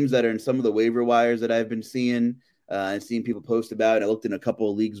some names that are in some of the waiver wires that I've been seeing and seeing people post about. I looked in a couple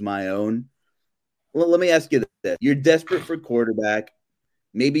of leagues of my own. Well, let me ask you this. You're desperate for quarterback.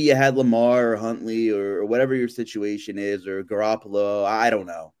 Maybe you had Lamar or Huntley or whatever your situation is, or Garoppolo. I don't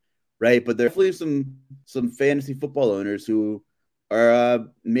know, right? But there are definitely some fantasy football owners who are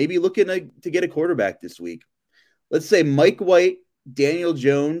maybe looking to get a quarterback this week. Let's say Mike White, Daniel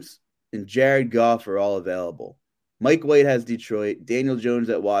Jones, and Jared Goff are all available. Mike White has Detroit, Daniel Jones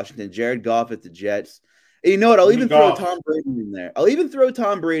at Washington, Jared Goff at the Jets. And you know what? I'll even throw Tom Brady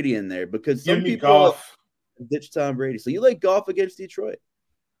in there. Because some people ditch Tom Brady. So you like Goff against Detroit?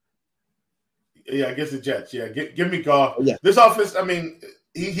 Yeah, against the Jets. Yeah, give me Goff. Yeah. This offense, I mean,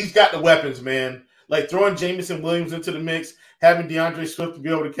 he's got the weapons, man. Throwing Jameson Williams into the mix, having DeAndre Swift to be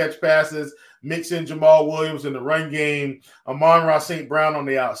able to catch passes, mixing Jamal Williams in the run game, Amon-Ra St. Brown on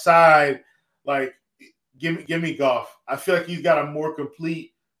the outside. give me Goff. I feel like he's got a more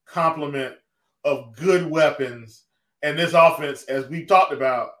complete complement of good weapons, and this offense, as we talked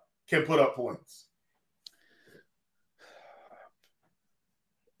about, can put up points.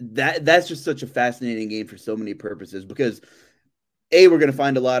 That's just such a fascinating game for so many purposes because A, we're going to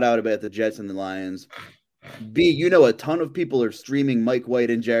find a lot out about the Jets and the Lions. B, a ton of people are streaming Mike White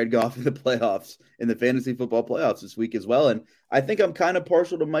and Jared Goff in the playoffs, in the fantasy football playoffs this week as well. And I think I'm kind of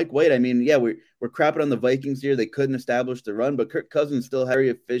partial to Mike White. I mean, yeah, we're crapping on the Vikings here. They couldn't establish the run, but Kirk Cousins still had a very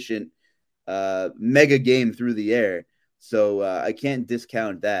efficient mega game through the air. So I can't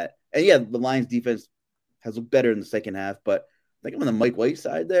discount that. And yeah, the Lions defense has looked better in the second half, but I think I'm on the Mike White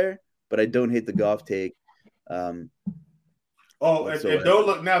side there, but I don't hate the Goff take. And don't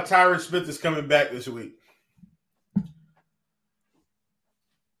look now, Tyron Smith is coming back this week.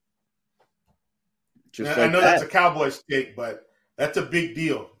 I know that's a Cowboys take, but that's a big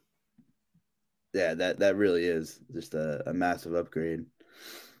deal. Yeah, that really is just a massive upgrade.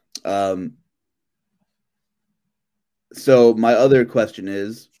 So my other question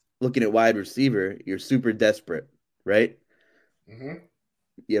is, looking at wide receiver, you're super desperate, right? Mm-hmm.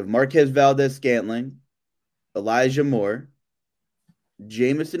 You have Marquez Valdes-Scantling, Elijah Moore,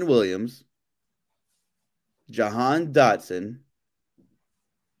 Jameson Williams, Jahan Dotson.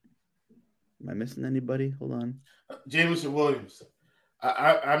 Am I missing anybody? Hold on. Jameson Williams.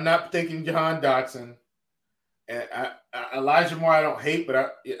 I'm not taking Jahan Dotson. And Elijah Moore I don't hate,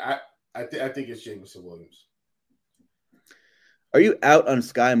 but I think it's Jameson Williams. Are you out on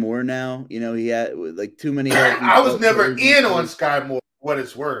Sky Moore now? He had like too many. I was never in on Sky Moore, what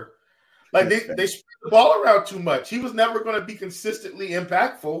it's worth. Like they spread the ball around too much. He was never going to be consistently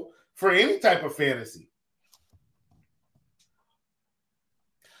impactful for any type of fantasy.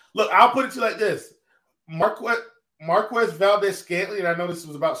 Look, I'll put it to you like this. Marquez Valdes-Scantling, and I know this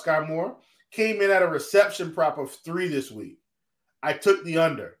was about Sky Moore, came in at a reception prop of 3 this week. I took the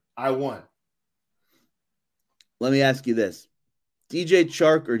under. I won. Let me ask you this. DJ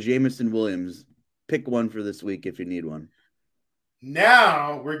Chark or Jameson Williams? Pick one for this week if you need one.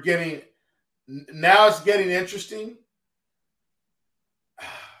 Now it's getting interesting.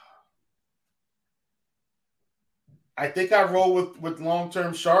 I think I roll with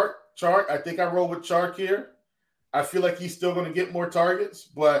long-term Chark. I think I roll with Chark here. I feel like he's still going to get more targets,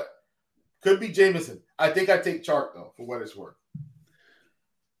 but could be Jameson. I think I take Chark, though, for what it's worth.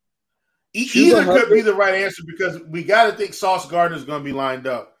 Either could be the right answer because we got to think Sauce Gardner is going to be lined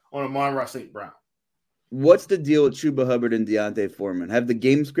up on Amon-Ra St. Brown. What's the deal with Chuba Hubbard and Deontay Foreman? Have the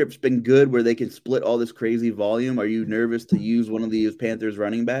game scripts been good where they can split all this crazy volume? Are you nervous to use one of these Panthers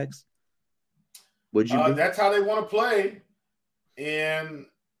running backs? Would you? That's how they want to play. And,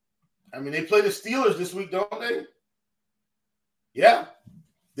 I mean, they play the Steelers this week, don't they? Yeah.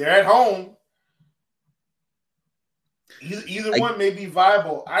 They're at home. Either one may be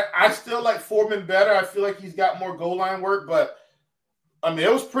viable. I still like Foreman better. I feel like he's got more goal line work, but I mean,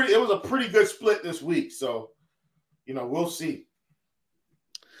 it was a pretty good split this week. So, we'll see.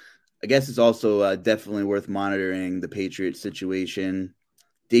 I guess it's also definitely worth monitoring the Patriots situation.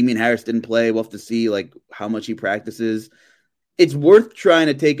 Damian Harris didn't play. We'll have to see how much he practices. It's worth trying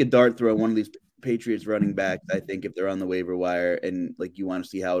to take a dart throw on one of these Patriots running backs, I think, if they're on the waiver wire and you want to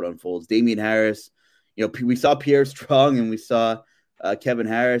see how it unfolds. Damian Harris, we saw Pierre Strong and we saw Kevin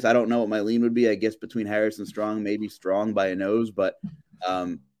Harris. I don't know what my lean would be. I guess between Harris and Strong, maybe Strong by a nose, but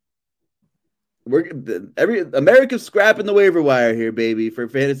America's scrapping the waiver wire here, baby. For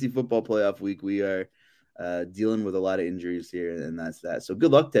fantasy football playoff week, we are dealing with a lot of injuries here, and that's that. So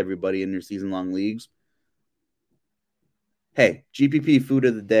good luck to everybody in your season-long leagues. Hey, GPP food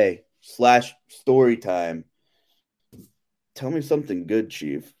of the day / story time. Tell me something good,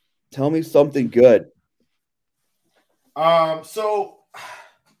 Chief. Tell me something good. So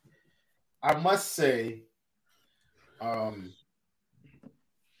I must say,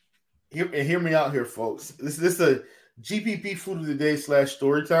 hear me out here, folks. This is a GPP food of the day /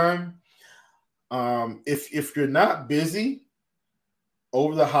 story time. If you're not busy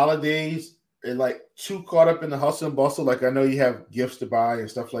over the holidays and too caught up in the hustle and bustle, I know you have gifts to buy and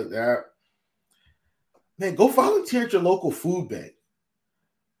stuff like that, man, go volunteer at your local food bank.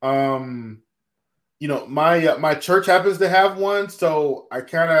 My church happens to have one, so I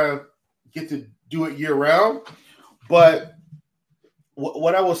kind of get to do it year round. But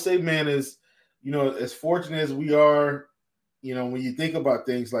what I will say, man, is, as fortunate as we are, when you think about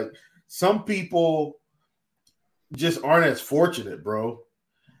things, some people just aren't as fortunate, bro.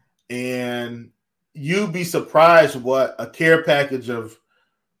 And you'd be surprised what a care package of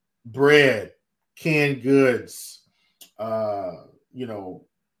bread, canned goods,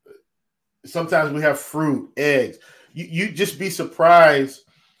 sometimes we have fruit, eggs. You just be surprised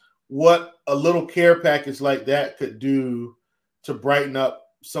what a little care package like that could do to brighten up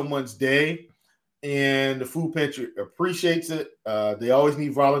someone's day. And the food pantry appreciates it. They always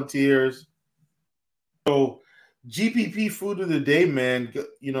need volunteers. So GPP food of the day, man,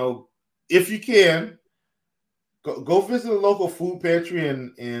 if you can, go visit a local food pantry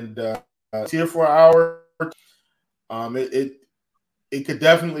and here for an hour. It could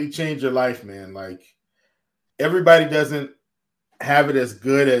definitely change your life, man. Like, everybody doesn't have it as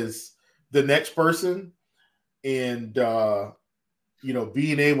good as the next person, and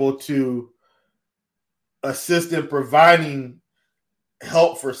being able to assist in providing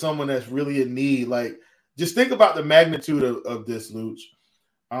help for someone that's really in need. Like, just think about the magnitude of this, Luch.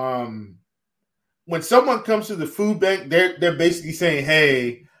 When someone comes to the food bank, they're basically saying,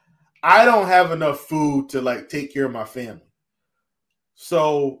 "Hey, I don't have enough food to like take care of my family."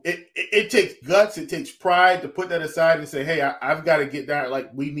 So it takes guts, it takes pride to put that aside and say, "Hey, I've got to get down. Like,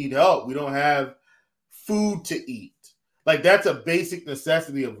 we need help. We don't have food to eat." Like, that's a basic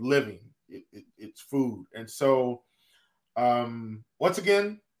necessity of living. It's food. And so, once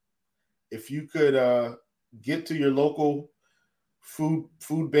again, if you could get to your local food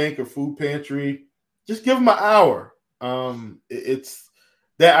bank or food pantry, just give them an hour. It's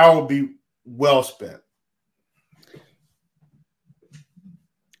that hour will be well spent.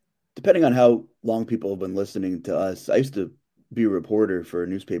 Depending on how long people have been listening to us, I used to be a reporter for a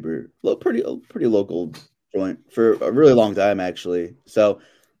newspaper, pretty local joint for a really long time, actually. So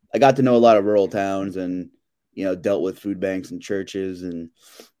I got to know a lot of rural towns and, dealt with food banks and churches and,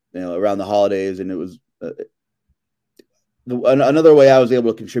 around the holidays. And it was another way I was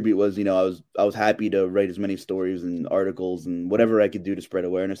able to contribute was, I was happy to write as many stories and articles and whatever I could do to spread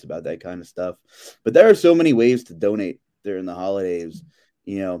awareness about that kind of stuff. But there are so many ways to donate during the holidays.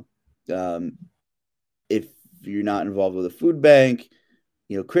 If you're not involved with a food bank,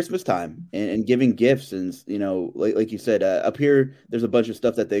 Christmas time and giving gifts. And, like you said, up here, there's a bunch of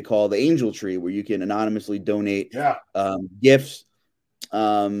stuff that they call the angel tree where you can anonymously donate gifts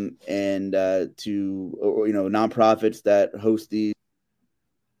and to nonprofits that host these,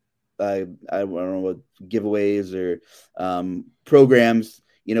 I don't know what giveaways or programs,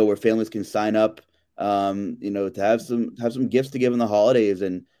 where families can sign up, to have some gifts to give in the holidays.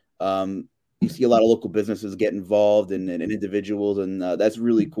 And you see a lot of local businesses get involved and individuals, and that's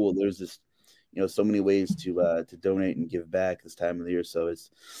really cool. There's just, so many ways to donate and give back this time of the year. So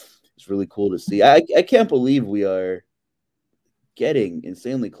it's really cool to see. I can't believe we are getting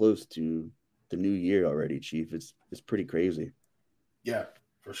insanely close to the new year already, Chief. It's pretty crazy. Yeah,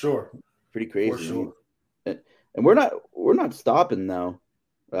 for sure. Pretty crazy. For sure. And we're not stopping now.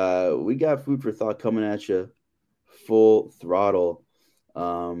 We got food for thought coming at you full throttle.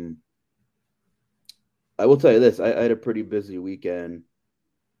 I will tell you this. I had a pretty busy weekend,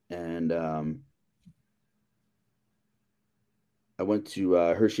 and I went to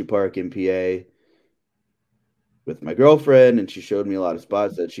Hershey Park in PA with my girlfriend, and she showed me a lot of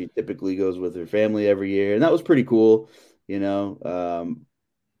spots that she typically goes with her family every year, and that was pretty cool. Ate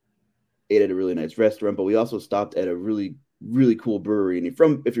at a really nice restaurant, but we also stopped at a really, really cool brewery. And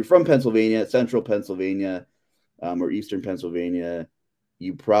if you're from Pennsylvania, central Pennsylvania, or eastern Pennsylvania,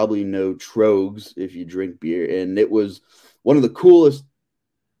 you probably know Trogs if you drink beer. And it was one of the coolest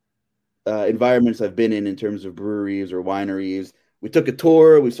environments I've been in terms of breweries or wineries. We took a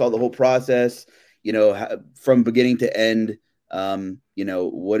tour. We saw the whole process, from beginning to end,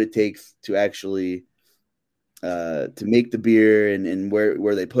 what it takes to actually to make the beer and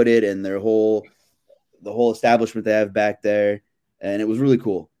where they put it and the whole establishment they have back there. And it was really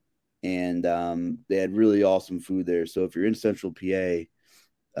cool. And they had really awesome food there. So if you're in central PA,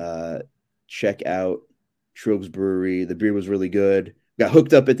 check out Trogs Brewery. The beer was really good. Got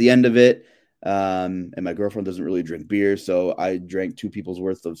hooked up at the end of it. And my girlfriend doesn't really drink beer, so I drank 2 people's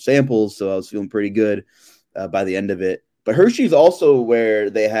worth of samples. So I was feeling pretty good by the end of it. But Hershey's also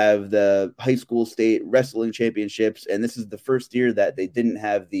where they have the high school state wrestling championships. And this is the first year that they didn't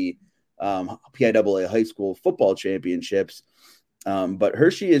have the PIAA high school football championships. But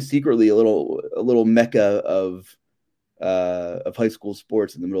Hershey is secretly a little mecca of high school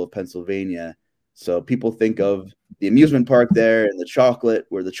sports in the middle of Pennsylvania. So people think of the amusement park there and the chocolate,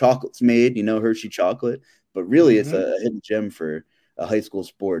 where the chocolate's made, Hershey chocolate, but really it's a hidden gem for high school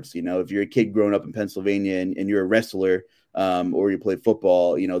sports. If you're a kid growing up in Pennsylvania and you're a wrestler or you play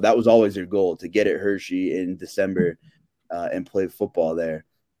football, that was always your goal, to get at Hershey in December and play football there.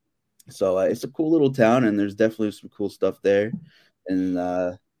 So it's a cool little town, and there's definitely some cool stuff there, and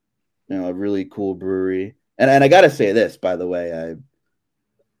a really cool brewery. And I gotta say this, by the way,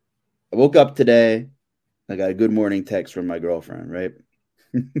 I woke up today. I got a good morning text from my girlfriend, right?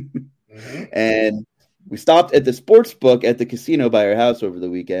 Mm-hmm. And we stopped at the sports book at the casino by her house over the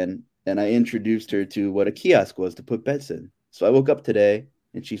weekend, and I introduced her to what a kiosk was to put bets in. So I woke up today,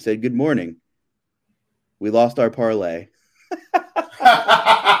 and she said, "Good morning. We lost our parlay."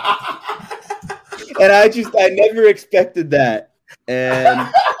 And I never expected that. And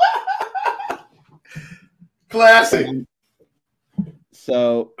classic.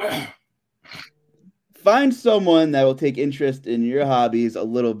 So find someone that will take interest in your hobbies a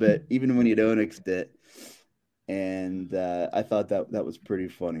little bit, even when you don't expect it. And I thought that was pretty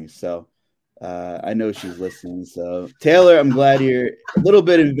funny. So I know she's listening. So Taylor, I'm glad you're a little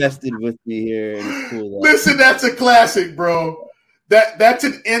bit invested with me here. And it's cool. Listen, that's a classic, bro. That's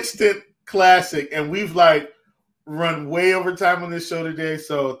an instant classic. And we've run way over time on this show today.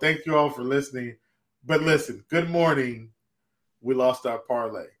 So thank you all for listening. But listen, good morning. We lost our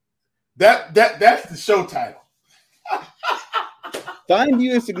parlay. That's the show title. Find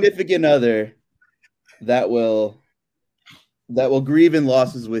you a significant other that will grieve in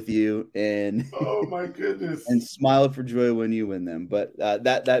losses with you and oh my goodness, and smile for joy when you win them. But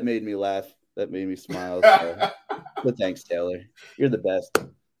that made me laugh. That made me smile. So. But thanks, Taylor. You're the best.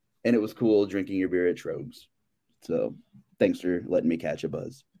 And it was cool drinking your beer at Trogs. So thanks for letting me catch a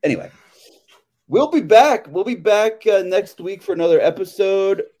buzz. Anyway, we'll be back. We'll be back next week for another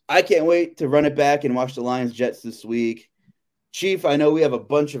episode. I can't wait to run it back and watch the Lions-Jets this week. Chief, I know we have a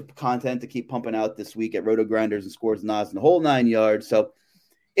bunch of content to keep pumping out this week at Roto Grinders and Scores and Odds and the whole 9 yards. So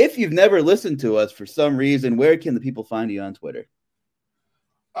if you've never listened to us for some reason, where can the people find you on Twitter?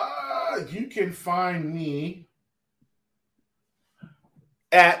 You can find me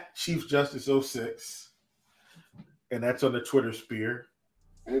at Chief Justice 06, and that's on the Twitter sphere.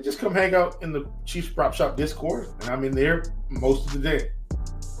 And just come hang out in the Chiefs Prop Shop Discord, and I'm in there most of the day.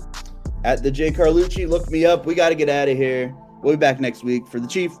 At the J Carlucci, look me up. We got to get out of here. We'll be back next week. For the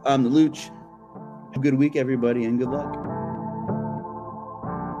Chief, I'm the Luch. Have a good week, everybody, and good luck.